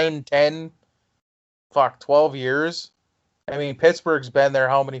 9, 10, 12 years. I mean, Pittsburgh's been there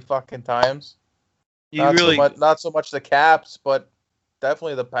how many fucking times? Not so much the Caps, but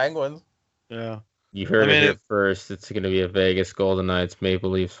definitely the Penguins. Yeah. You heard it here first. It's going to be a Vegas Golden Knights Maple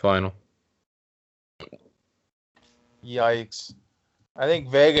Leafs final. Yikes. I think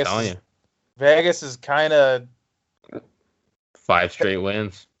Vegas is kind of 5 straight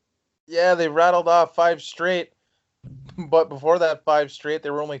wins. Yeah, they rattled off 5 straight, but before that 5 straight,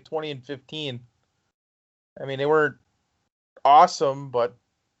 they were only 20-15. I mean, they weren't awesome, but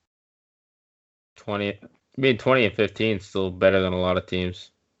 20 and 15 is still better than a lot of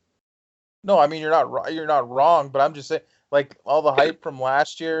teams. No, I mean you're not wrong, but I'm just saying, like, all the hype from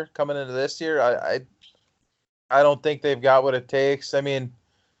last year coming into this year, I don't think they've got what it takes. I mean,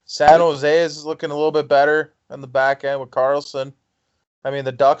 San Jose is looking a little bit better on the back end with Carlson. I mean,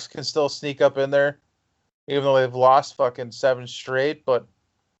 the Ducks can still sneak up in there, even though they've lost fucking 7 straight. But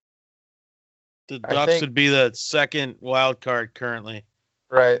the Ducks would be the second wild card currently.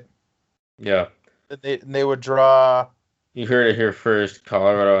 Right. Yeah. They would draw. You heard it here first.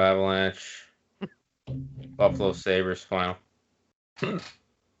 Colorado Avalanche, Buffalo Sabres final.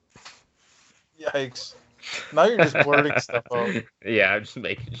 Yikes. Now you're just blurting stuff out. Yeah, I'm just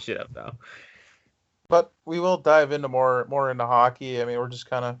making shit up now. But we will dive into more into hockey. I mean, we're just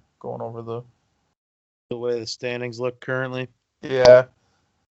kind of going over the way the standings look currently. Yeah.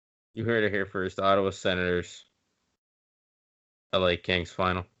 You heard it here first. Ottawa Senators, LA Kings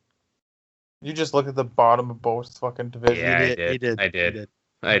final. You just look at the bottom of both fucking divisions. Yeah,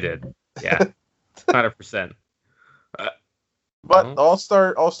 I did. Yeah, 100%. But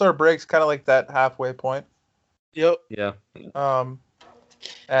All-Star break's kind of like that halfway point. Yep. Yeah.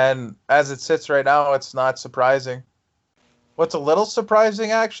 And as it sits right now, it's not surprising. What's a little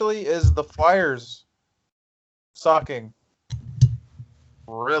surprising, actually, is the Flyers sucking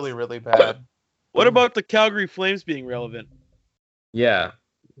really, really bad. What about the Calgary Flames being relevant? Yeah.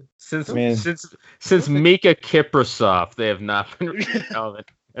 Since Mika Kiprasov, they have not been relevant,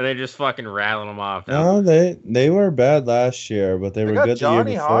 and they just fucking rattling them off. No, they were bad last year, but they were good the year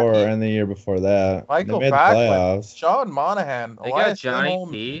before and the year before that. Michael they made Backlund, the playoffs. Sean Monahan, they got Johnny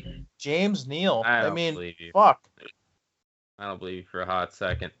P. James Neal. I mean, believe you. Fuck. I don't believe you for a hot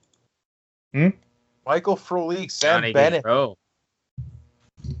second. Michael Frolik, Sam Bennett.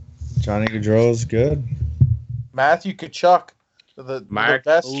 Johnny Gaudreau's good. Matthew Tkachuk. The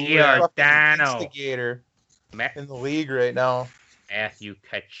best Giordano instigator in the league right now. Matthew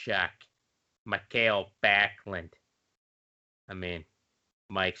Tkachuk, Mikael Backlund. I mean,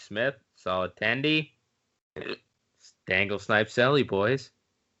 Mike Smith, solid Tendy. Dangle Snipe Selly, boys.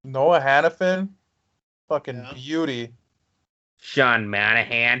 Noah Hannafin, fucking beauty. Sean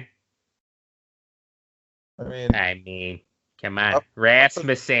Monahan. I mean, come on.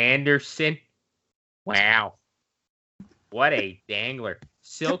 Rasmus Anderson. Wow. What a dangler.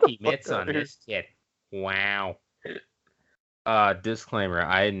 Silky mitts on this kid. Wow. Disclaimer,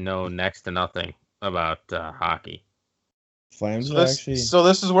 I know next to nothing about hockey. Flames So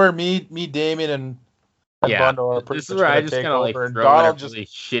this is where me, Damien, and Bundle are pretty This is where I just kind of like throw in a really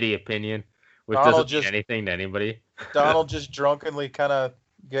shitty opinion, which doesn't mean anything to anybody. Donald just drunkenly kind of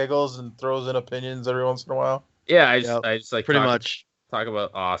giggles and throws in opinions every once in a while. Yeah, I just like pretty much talk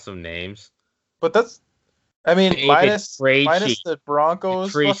about awesome names. But that's, I mean, minus the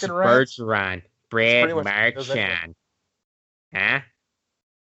Broncos Patrice fucking ranks. Bergeron, Brad Marchand, huh?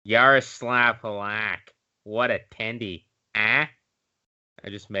 Yaroslav Halak, what a tendy, huh? I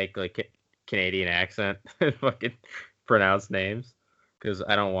just make like Canadian accent and fucking pronounce names because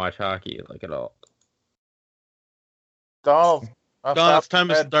I don't watch hockey like at all. Donald, it's time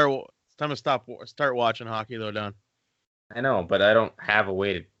to start watching hockey though, Don. I know, but I don't have a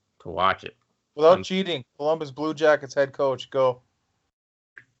way to watch it. Without cheating, Columbus Blue Jackets head coach, go.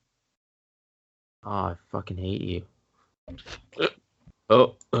 Oh, I fucking hate you.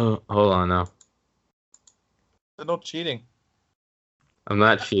 Oh, hold on now. No cheating. I'm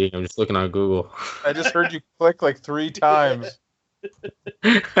not cheating. I'm just looking on Google. I just heard you click like 3 times.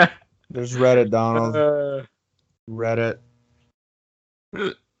 There's Reddit, Donald. Reddit.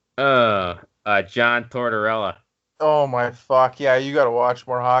 John Tortorella. Oh my fuck! Yeah, you gotta watch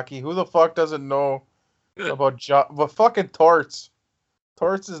more hockey. Who the fuck doesn't know about but fucking Torts?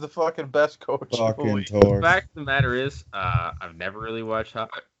 Torts is the fucking best coach. Fucking The Torts. fact of the matter is, I've never really watched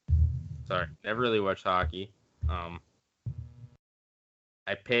hockey. Never really watched hockey.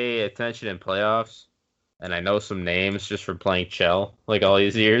 I pay attention in playoffs, and I know some names just from playing Chell like all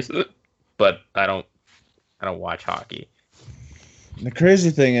these years, but I don't watch hockey. The crazy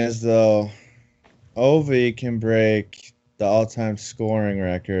thing is, though, Ovi can break the all-time scoring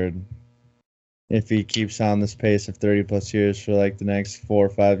record if he keeps on this pace of 30-plus years for, like, the next 4 or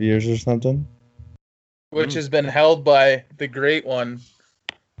 5 years or something. Which has been held by the great one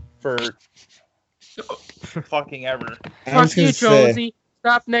for fucking ever. Fuck you, Josie.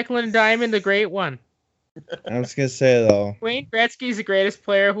 Stop nickel and diming the great one. I was going to say, though, Wayne Gretzky's the greatest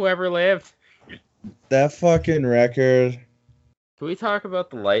player who ever lived. that fucking record... Can we talk about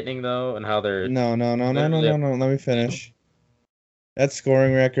the Lightning, though, and how they're... No. Let me finish. That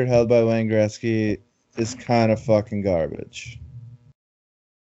scoring record held by Wayne Gretzky is kind of fucking garbage.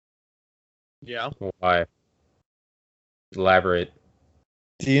 Yeah. Why? Elaborate.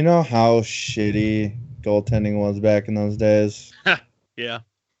 Do you know how shitty goaltending was back in those days? Yeah.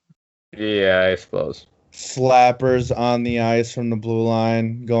 Yeah, I suppose. Slappers on the ice from the blue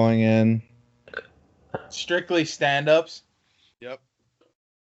line going in. Strictly stand-ups. Yep.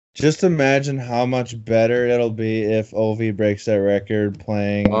 Just imagine how much better it'll be if Ovi breaks that record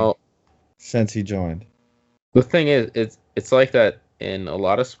playing since he joined. The thing is, it's like that in a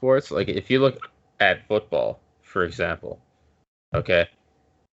lot of sports. Like, if you look at football, for example, okay,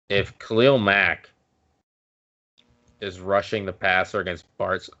 if Khalil Mack is rushing the passer against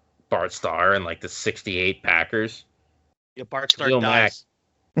Bart Starr and, like, the 68 Packers, Yeah, Bart Starr dies.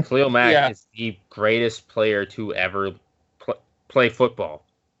 Khalil Mack is the greatest player to ever play football,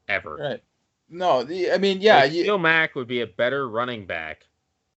 ever. Right. No, Khalil Mack would be a better running back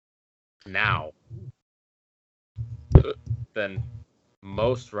now than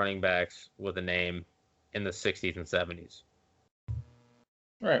most running backs with a name in the 60s and 70s.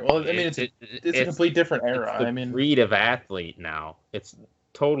 Right. Well, I mean, it's a complete different era. It's the breed of athlete now. It's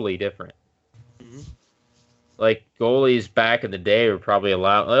totally different. Mm-hmm. Like, goalies back in the day were probably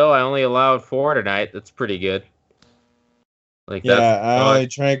allowed. Oh, I only allowed 4 tonight. That's pretty good. Like, yeah, I only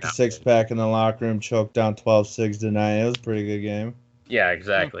drank a 6-pack in the locker room, choked down 12-6 tonight. It was a pretty good game. Yeah,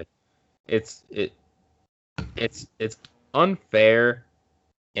 exactly. It's unfair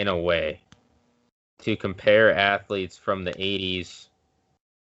in a way to compare athletes from the 80s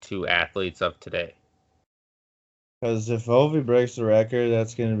to athletes of today. Because if Ovi breaks the record,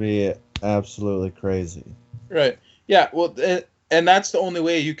 that's going to be absolutely crazy. Right. Yeah, well, and that's the only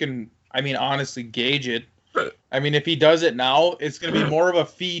way you can, I mean, honestly gauge it. I mean, if he does it now, it's going to be more of a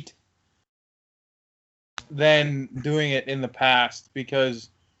feat than doing it in the past because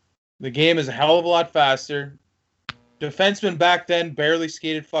the game is a hell of a lot faster. Defensemen back then barely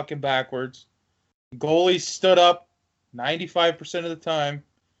skated fucking backwards. Goalies stood up 95% of the time.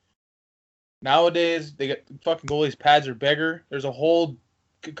 Nowadays, they got fucking goalies' pads are bigger. There's a whole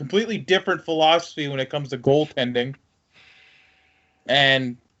completely different philosophy when it comes to goaltending.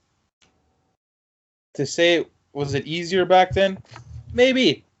 And to say, was it easier back then?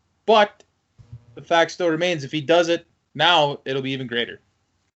 Maybe. But the fact still remains, if he does it now, it'll be even greater.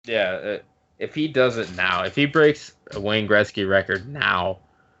 Yeah, if he does it now, if he breaks a Wayne Gretzky record now,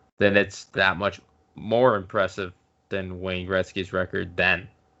 then it's that much more impressive than Wayne Gretzky's record then.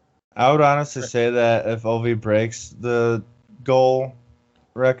 I would honestly say that if Ovi breaks the goal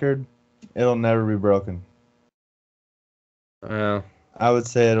record, it'll never be broken. Well, I would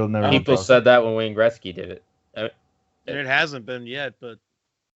say it'll never be broken. People said that when Wayne Gretzky did it. And it hasn't been yet, but...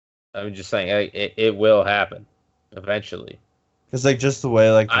 I'm just saying, it will happen eventually. It's like just the way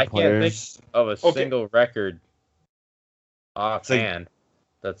like the I players... can't think of a single record offhand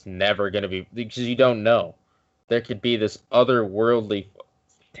that's never going to be... Because you don't know. There could be this otherworldly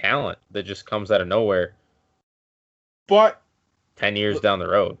talent that just comes out of nowhere. But 10 years down the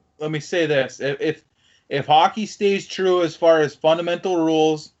road. Let me say this: if hockey stays true as far as fundamental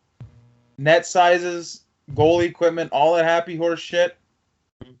rules, net sizes, goalie equipment, all that happy horse shit,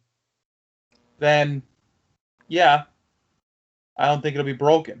 then yeah, I don't think it'll be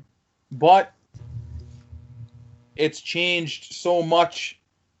broken. But it's changed so much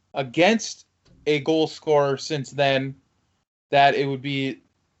against a goal scorer since then that it would be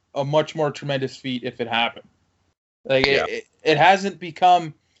a much more tremendous feat if it happened. Like it hasn't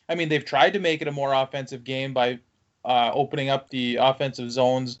become. I mean, they've tried to make it a more offensive game by opening up the offensive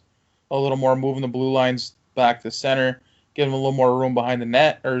zones a little more, moving the blue lines back to center. give him a little more room behind the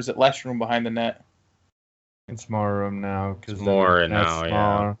net, or is it less room behind the net? It's more room now because more now,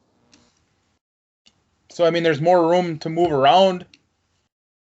 yeah. So I mean, there's more room to move around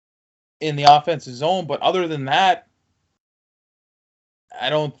in the offensive zone, but other than that, I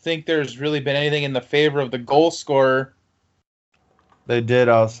don't think there's really been anything in the favor of the goal scorer. They did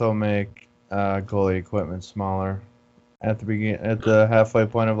also make goalie equipment smaller at the halfway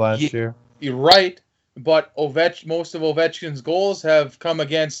point of last year. You're right, but most of Ovechkin's goals have come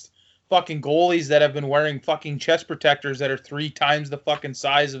against fucking goalies that have been wearing fucking chest protectors that are 3 times the fucking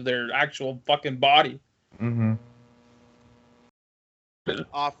size of their actual fucking body. Mm-hmm.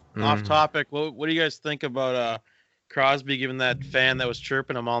 Off topic. What do you guys think about Crosby giving that fan that was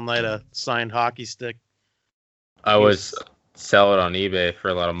chirping him all night a signed hockey stick? I would sell it on eBay for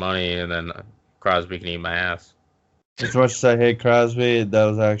a lot of money, and then Crosby can eat my ass. As much as I hate Crosby, that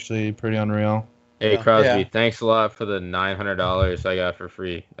was actually pretty unreal. Hey, Crosby, thanks a lot for the $900 I got for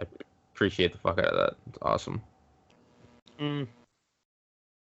free. I appreciate the fuck out of that. It's awesome. A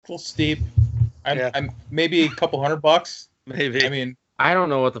little steep. I'm maybe a couple $100. Maybe. I mean, I don't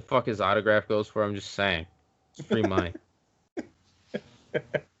know what the fuck his autograph goes for. I'm just saying. It's free money.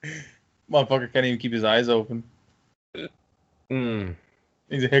 Motherfucker can't even keep his eyes open.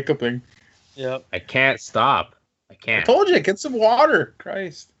 He's a hiccuping. Yep. I can't stop. I can't. I told you, get some water.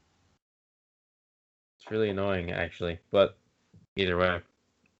 Christ. It's really annoying, actually. But either way.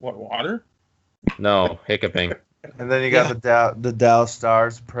 What, water? No, hiccuping. And then you got the Dallas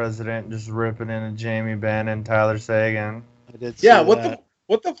Stars president just ripping into Jamie Benn and Tyler Seguin. I did see that. What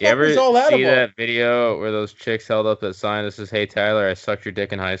the fuck was all that about? You ever see that video where those chicks held up that sign that says, "Hey Tyler, I sucked your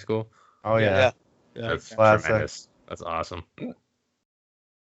dick in high school"? Oh yeah. That's classic. Tremendous. That's awesome.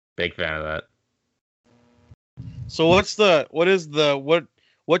 Big fan of that. So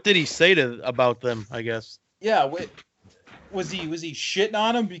what did he say about them, I guess? Yeah, was he shitting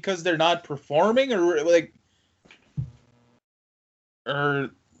on them because they're not performing, or like, or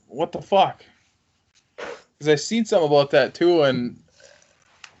what the fuck? Because I seen something about that too, and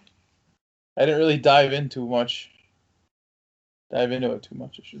I didn't really dive into it too much,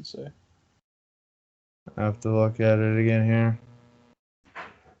 I should say. I have to look at it again here.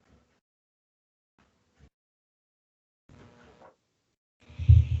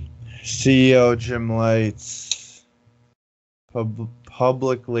 CEO Jim Lights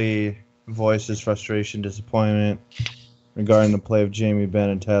publicly voices frustration, disappointment regarding the play of Jamie Benn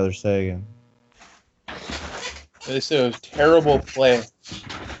and Tyler Seguin. They said it was terrible play.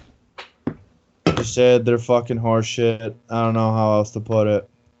 He said they're fucking horseshit. I don't know how else to put it.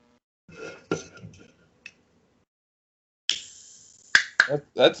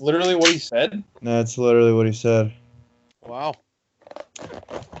 That's literally what he said? That's literally what he said. Wow.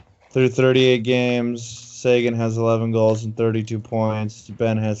 Through 38 games, Seguin has 11 goals and 32 points.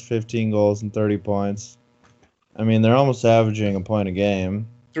 Ben has 15 goals and 30 points. I mean, they're almost averaging a point a game.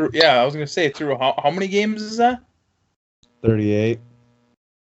 I was going to say, through how many games is that? 38.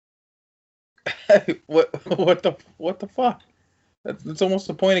 What the fuck? That's almost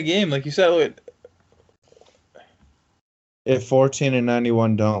a point a game, like you said. If 14 and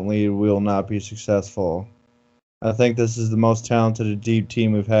 91 don't lead, we will not be successful. I think this is the most talented and deep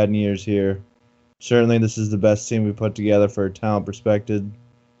team we've had in years here. Certainly, this is the best team we put together for a talent perspective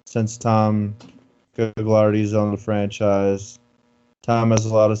since Tom Gagliardi's owned the franchise. Tom has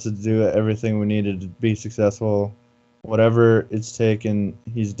allowed us to do everything we needed to be successful. Whatever it's taken,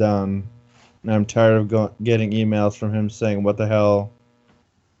 he's done. And I'm tired of getting emails from him saying, what the hell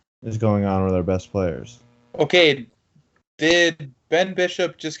is going on with our best players? Okay, did Ben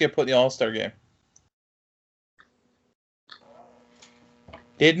Bishop just get put in the All-Star game?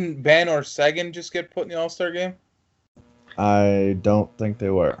 Didn't Ben or Seguin just get put in the All-Star game? I don't think they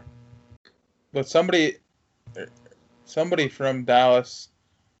were. But somebody from Dallas,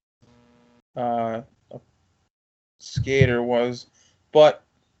 a skater was. But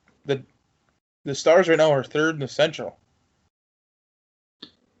the Stars right now are third in the Central.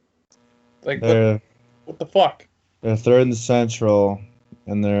 Like, what the fuck? They're third in the Central,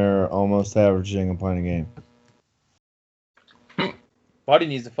 and they're almost averaging a point a game. Buddy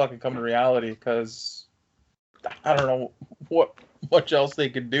needs to fucking come to reality, because I don't know what much else they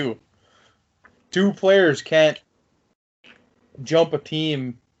could do. 2 players can't jump a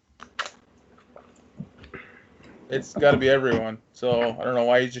team. It's got to be everyone. So I don't know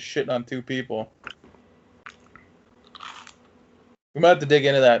why he's just shitting on 2 people. We might have to dig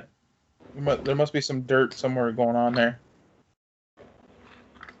into that. There must be some dirt somewhere going on there.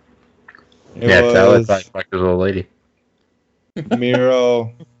 Tyler thought like a little lady.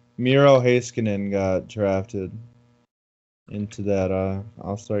 Miro Heiskanen got drafted. into that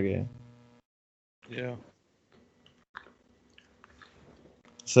All-Star game. Yeah.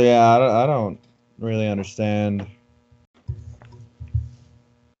 So yeah, I don't really understand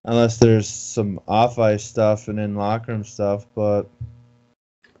unless there's some off-ice stuff and in locker room stuff. But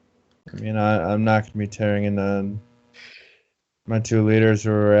I mean, I'm not gonna be tearing into my two leaders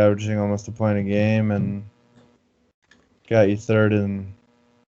who are averaging almost a point a game and got you third in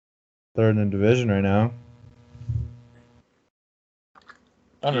division right now.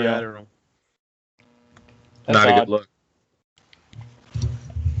 I don't Yeah, know. I don't know. That's Not a odd. good look.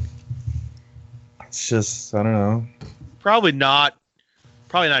 It's just I don't know. Probably not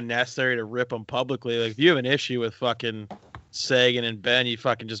necessary to rip them publicly. Like if you have an issue with fucking Sagan and Ben, you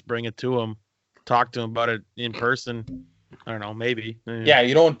fucking just bring it to them, talk to them about it in person. I don't know, maybe. Yeah,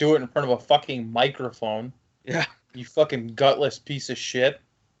 you don't do it in front of a fucking microphone. Yeah. You fucking gutless piece of shit.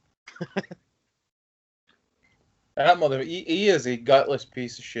 That mother, he is a gutless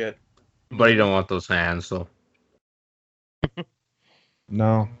piece of shit. But you don't want those hands, so.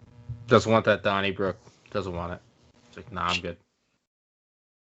 No. Doesn't want that Donnybrook. Doesn't want it. It's like, nah, I'm good.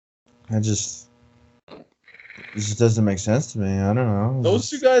 It just doesn't make sense to me. I don't know. Those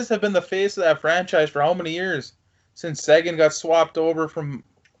two guys have been the face of that franchise for how many years? Since Sagan got swapped over from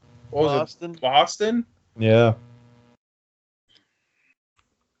Boston? Yeah.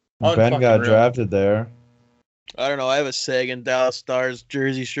 Ben Unfucking got real. drafted there. I don't know. I have a Sagan Dallas Stars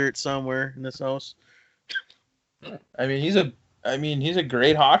jersey shirt somewhere in this house. I mean, he's a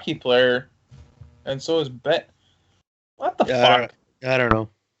great hockey player, and so is Ben. What the fuck? I don't know.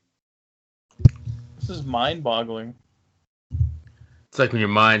 This is mind-boggling. It's like when your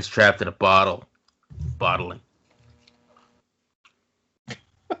mind's trapped in a bottle. Bottling.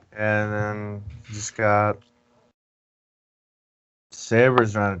 And then just got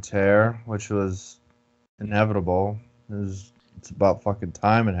Sabres on a tear, which was inevitable. It's about fucking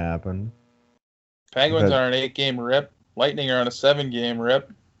time it happened. Penguins Okay. are an 8-game rip. Lightning are on a 7-game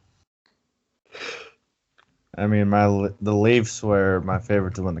rip. I mean, the Leafs were my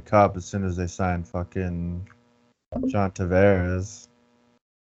favorite to win the cup as soon as they signed fucking John Tavares.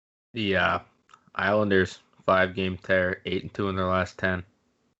 The Islanders 5-game tear, 8-2 in their last 10.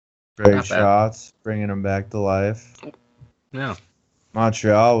 Great Not bad. shots, bringing them back to life. Yeah.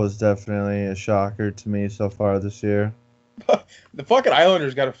 Montreal was definitely a shocker to me so far this year. The fucking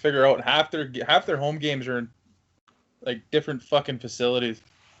Islanders got to figure out half their home games are in like different fucking facilities.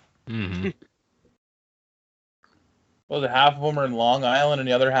 Mm-hmm. Well, half of them are in Long Island and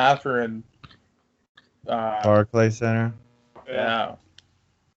the other half are in. Barclay Center. Yeah.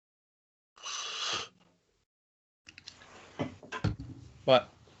 But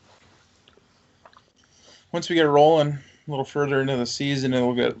once we get rolling a little further into the season,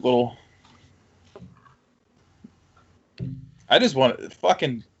 it'll get a little. I just want to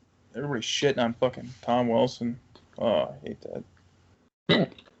fucking everybody shitting on fucking Tom Wilson. Oh, I hate that.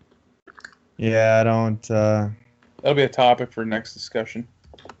 Yeah, I don't. That'll be a topic for next discussion.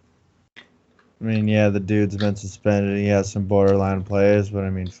 I mean, yeah, the dude's been suspended. He has some borderline plays, but I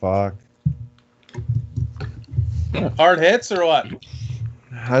mean, fuck. Hard hits or what?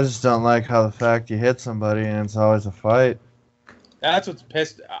 I just don't like how the fact you hit somebody and it's always a fight. That's what's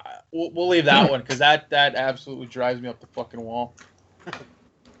pissed. We'll leave that one because that absolutely drives me up the fucking wall.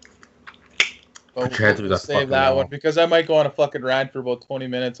 But we'll save that one because I might go on a fucking rant for about 20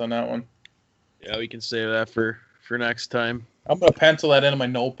 minutes on that one. Yeah, we can save that for next time. I'm gonna pencil that into my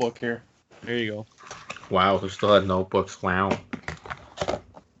notebook here. There you go. Wow, we still had notebooks. Wow.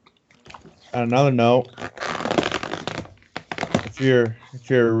 On another note, if you're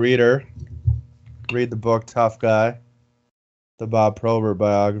a reader, read the book Tough Guy, the Bob Probert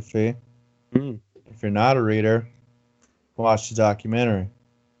biography. Mm. If you're not a reader, watch the documentary.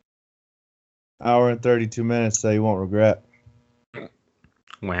 Hour and 32 minutes that you won't regret.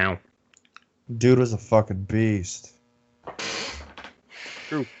 Wow. Dude was a fucking beast.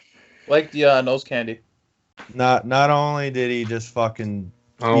 True. Like the nose candy. Not only did he just fucking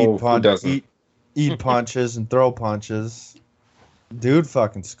Oh, who doesn't? eat punches and throw punches, dude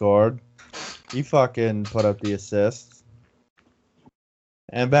fucking scored. He fucking put up the assists.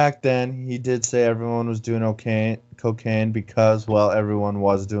 And back then, he did say everyone was doing cocaine because, well, everyone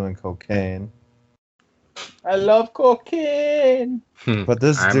was doing cocaine. I love cocaine. But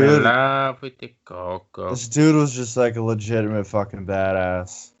this I'm dude, in love with the cocoa. this dude was just like a legitimate fucking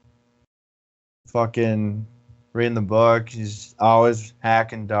badass. Fucking reading the book, he's always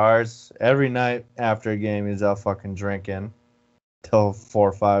hacking darts. Every night after a game, he's out fucking drinking till 4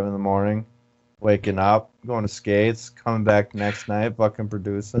 or 5 in the morning. Waking up, going to skates, coming back the next night, fucking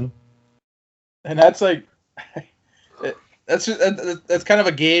producing. And that's like, that's kind of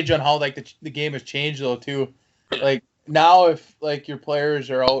a gauge on how like the game has changed though too. Like now, if like your players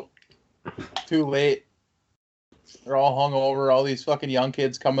are out too late, they're all hungover. All these fucking young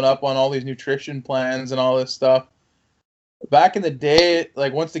kids coming up on all these nutrition plans and all this stuff. Back in the day,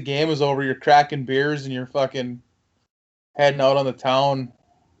 like once the game was over, you're cracking beers and you're fucking heading out on the town.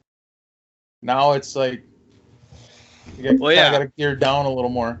 Now it's like you got to gear down a little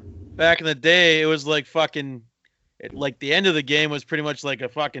more. Back in the day, it was like fucking, like the end of the game was pretty much like a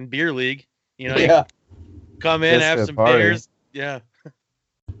fucking beer league. You know, Yeah. you come in, Just have a some party. beers. Yeah.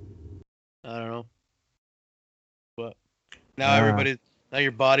 I don't know. But now now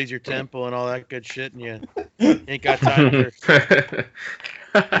your body's your temple and all that good shit, and you ain't got time for.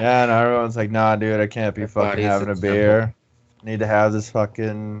 Yeah, and everyone's like, nah, dude, I can't be My fucking body's having a a beer. Need to have this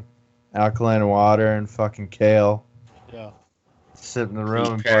fucking alkaline water and fucking kale. Yeah. Sit in the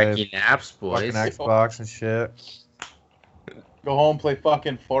room and Cracking play naps, boys. fucking Xbox and shit. Go home, play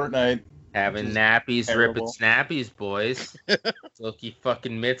fucking Fortnite. Having Which is nappies, ripping terrible. snappies, boys. Silky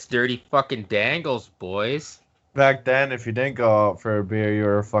fucking mitts, dirty fucking dangles, boys. Back then, if you didn't go out for a beer, you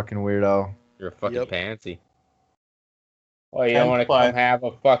were a fucking weirdo. You're a fucking Yep. pansy. Oh, you don't want to Play. come have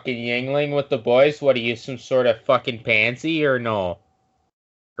a fucking yingling with the boys? What are you, some sort of fucking pansy or no?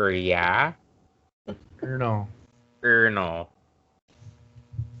 Or yeah? Or no. Or no?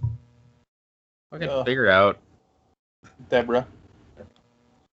 Fucking Ugh. figure it out. Deborah.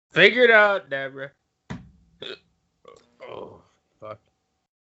 Figure it out, Deborah. Oh, fuck.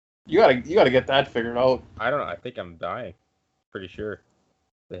 You gotta get that figured out. I don't know. I think I'm dying. Pretty sure.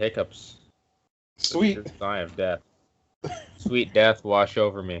 The hiccups. Sweet. The sign of death. Sweet death wash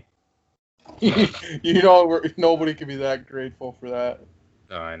over me. You know, nobody can be that grateful for that.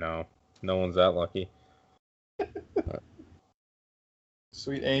 Oh, I know. No one's that lucky.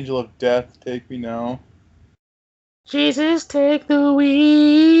 Sweet angel of death, take me now. Jesus, take the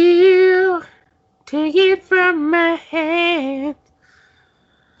wheel. Take it from my hand.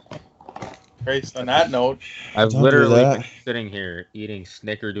 Christ, on that note, I've Don't do literally that. been sitting here eating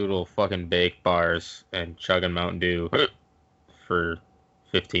Snickerdoodle fucking baked bars and chugging Mountain Dew for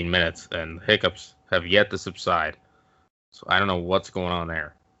 15 minutes, and the hiccups have yet to subside. So I don't know what's going on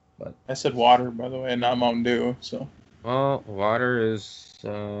there. I said water, by the way, not Mountain Dew, so. Well, water is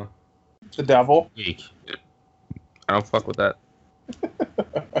The devil. weak. I don't fuck with that.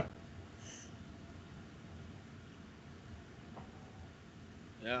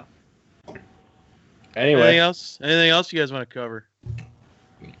 Yeah. Anyway, Anything else? Anything else you guys want to cover?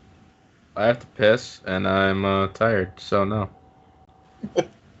 I have to piss, and I'm tired, so no.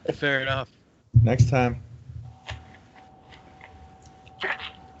 Fair enough. Next time.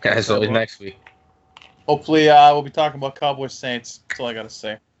 Guys, always next week. Hopefully, we'll be talking about Cowboys Saints. That's all I gotta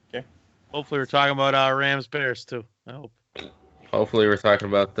say. Hopefully, we're talking about Rams Bears too. I hope. Hopefully, we're talking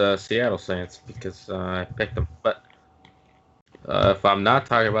about the Seattle Saints because I picked them. But if I'm not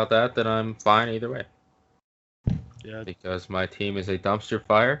talking about that, then I'm fine either way. Yeah. Because my team is a dumpster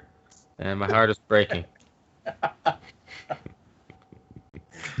fire, and my heart is breaking.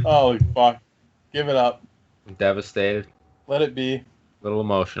 Holy fuck. Give it up. I'm devastated, Let it be. a little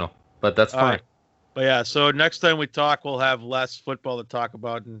emotional, but that's All fine. right. But yeah, so next time we talk, we'll have less football to talk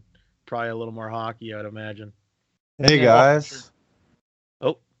about and probably a little more hockey, I'd imagine. Hey, Yeah, guys. sure.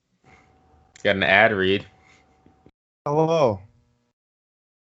 Oh, Got an ad read. Hello.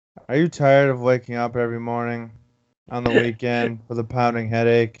 Are you tired of waking up every morning on the weekend with a pounding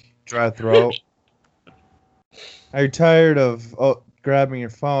headache, dry throat? Are you tired of grabbing your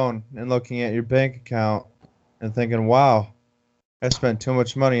phone and looking at your bank account and thinking, wow, I spent too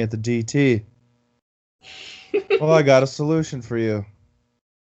much money at the DT? Well, I got a solution for you.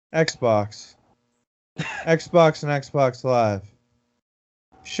 Xbox. Xbox and Xbox Live.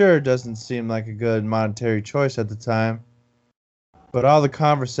 Sure, it doesn't seem like a good monetary choice at the time, but all the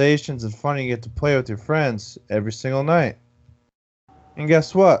conversations and fun you get to play with your friends every single night. And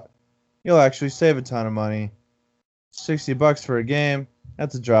guess what? You'll actually save a ton of money. $60 for a game,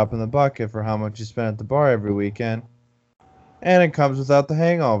 that's a drop in the bucket for how much you spend at the bar every weekend. And it comes without the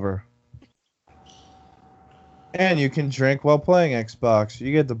hangover. And you can drink while playing Xbox.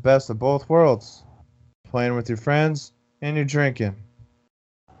 You get the best of both worlds. Playing with your friends and you're drinking.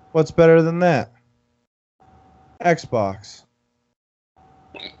 What's better than that? Xbox.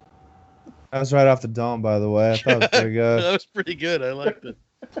 That was right off the dome, by the way. I thought it was pretty good. that was pretty good. I liked it.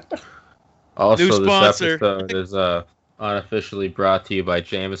 Also, New this sponsor. episode is unofficially brought to you by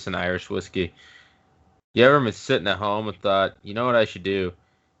Jameson Irish Whiskey. You ever been sitting at home and thought, you know what I should do?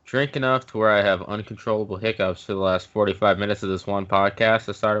 Drink enough to where I have uncontrollable hiccups for the last 45 minutes of this one podcast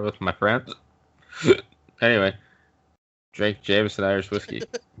I started with my friends? Anyway, drink Jameson Irish whiskey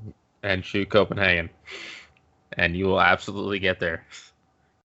and shoot Copenhagen, and you will absolutely get there.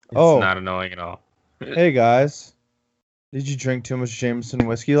 It's not annoying at all. Hey guys, did you drink too much Jameson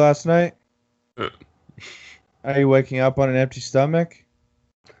whiskey last night? Are you waking up on an empty stomach?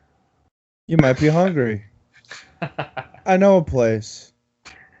 You might be hungry. I know a place.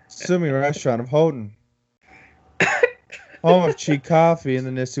 Sumi Restaurant of Houghton. Home of cheap coffee and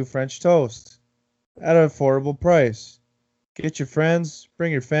the Nissu French toast. At an affordable price. Get your friends,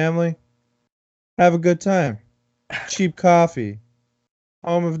 bring your family. Have a good time. Cheap coffee.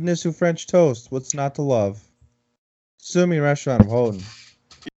 Home of Nissu French toast. What's not to love? Sumi Restaurant of Houghton.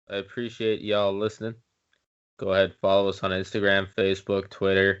 I appreciate y'all listening. Go ahead, follow us on Instagram, Facebook,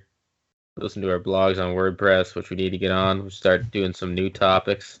 Twitter. Listen to our blogs on WordPress, which we need to get on. We'll start doing some new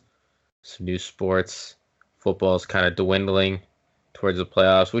topics, some new sports. Football's kind of dwindling towards the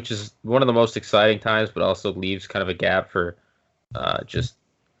playoffs, which is one of the most exciting times, but also leaves kind of a gap for just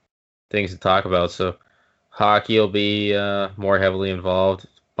things to talk about. So hockey will be more heavily involved.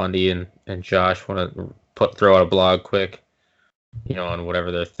 Bundy and Josh want to throw out a blog quick, on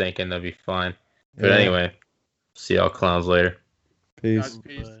whatever they're thinking. That'd be fine. But anyway, see y'all clowns later. Peace.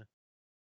 Peace.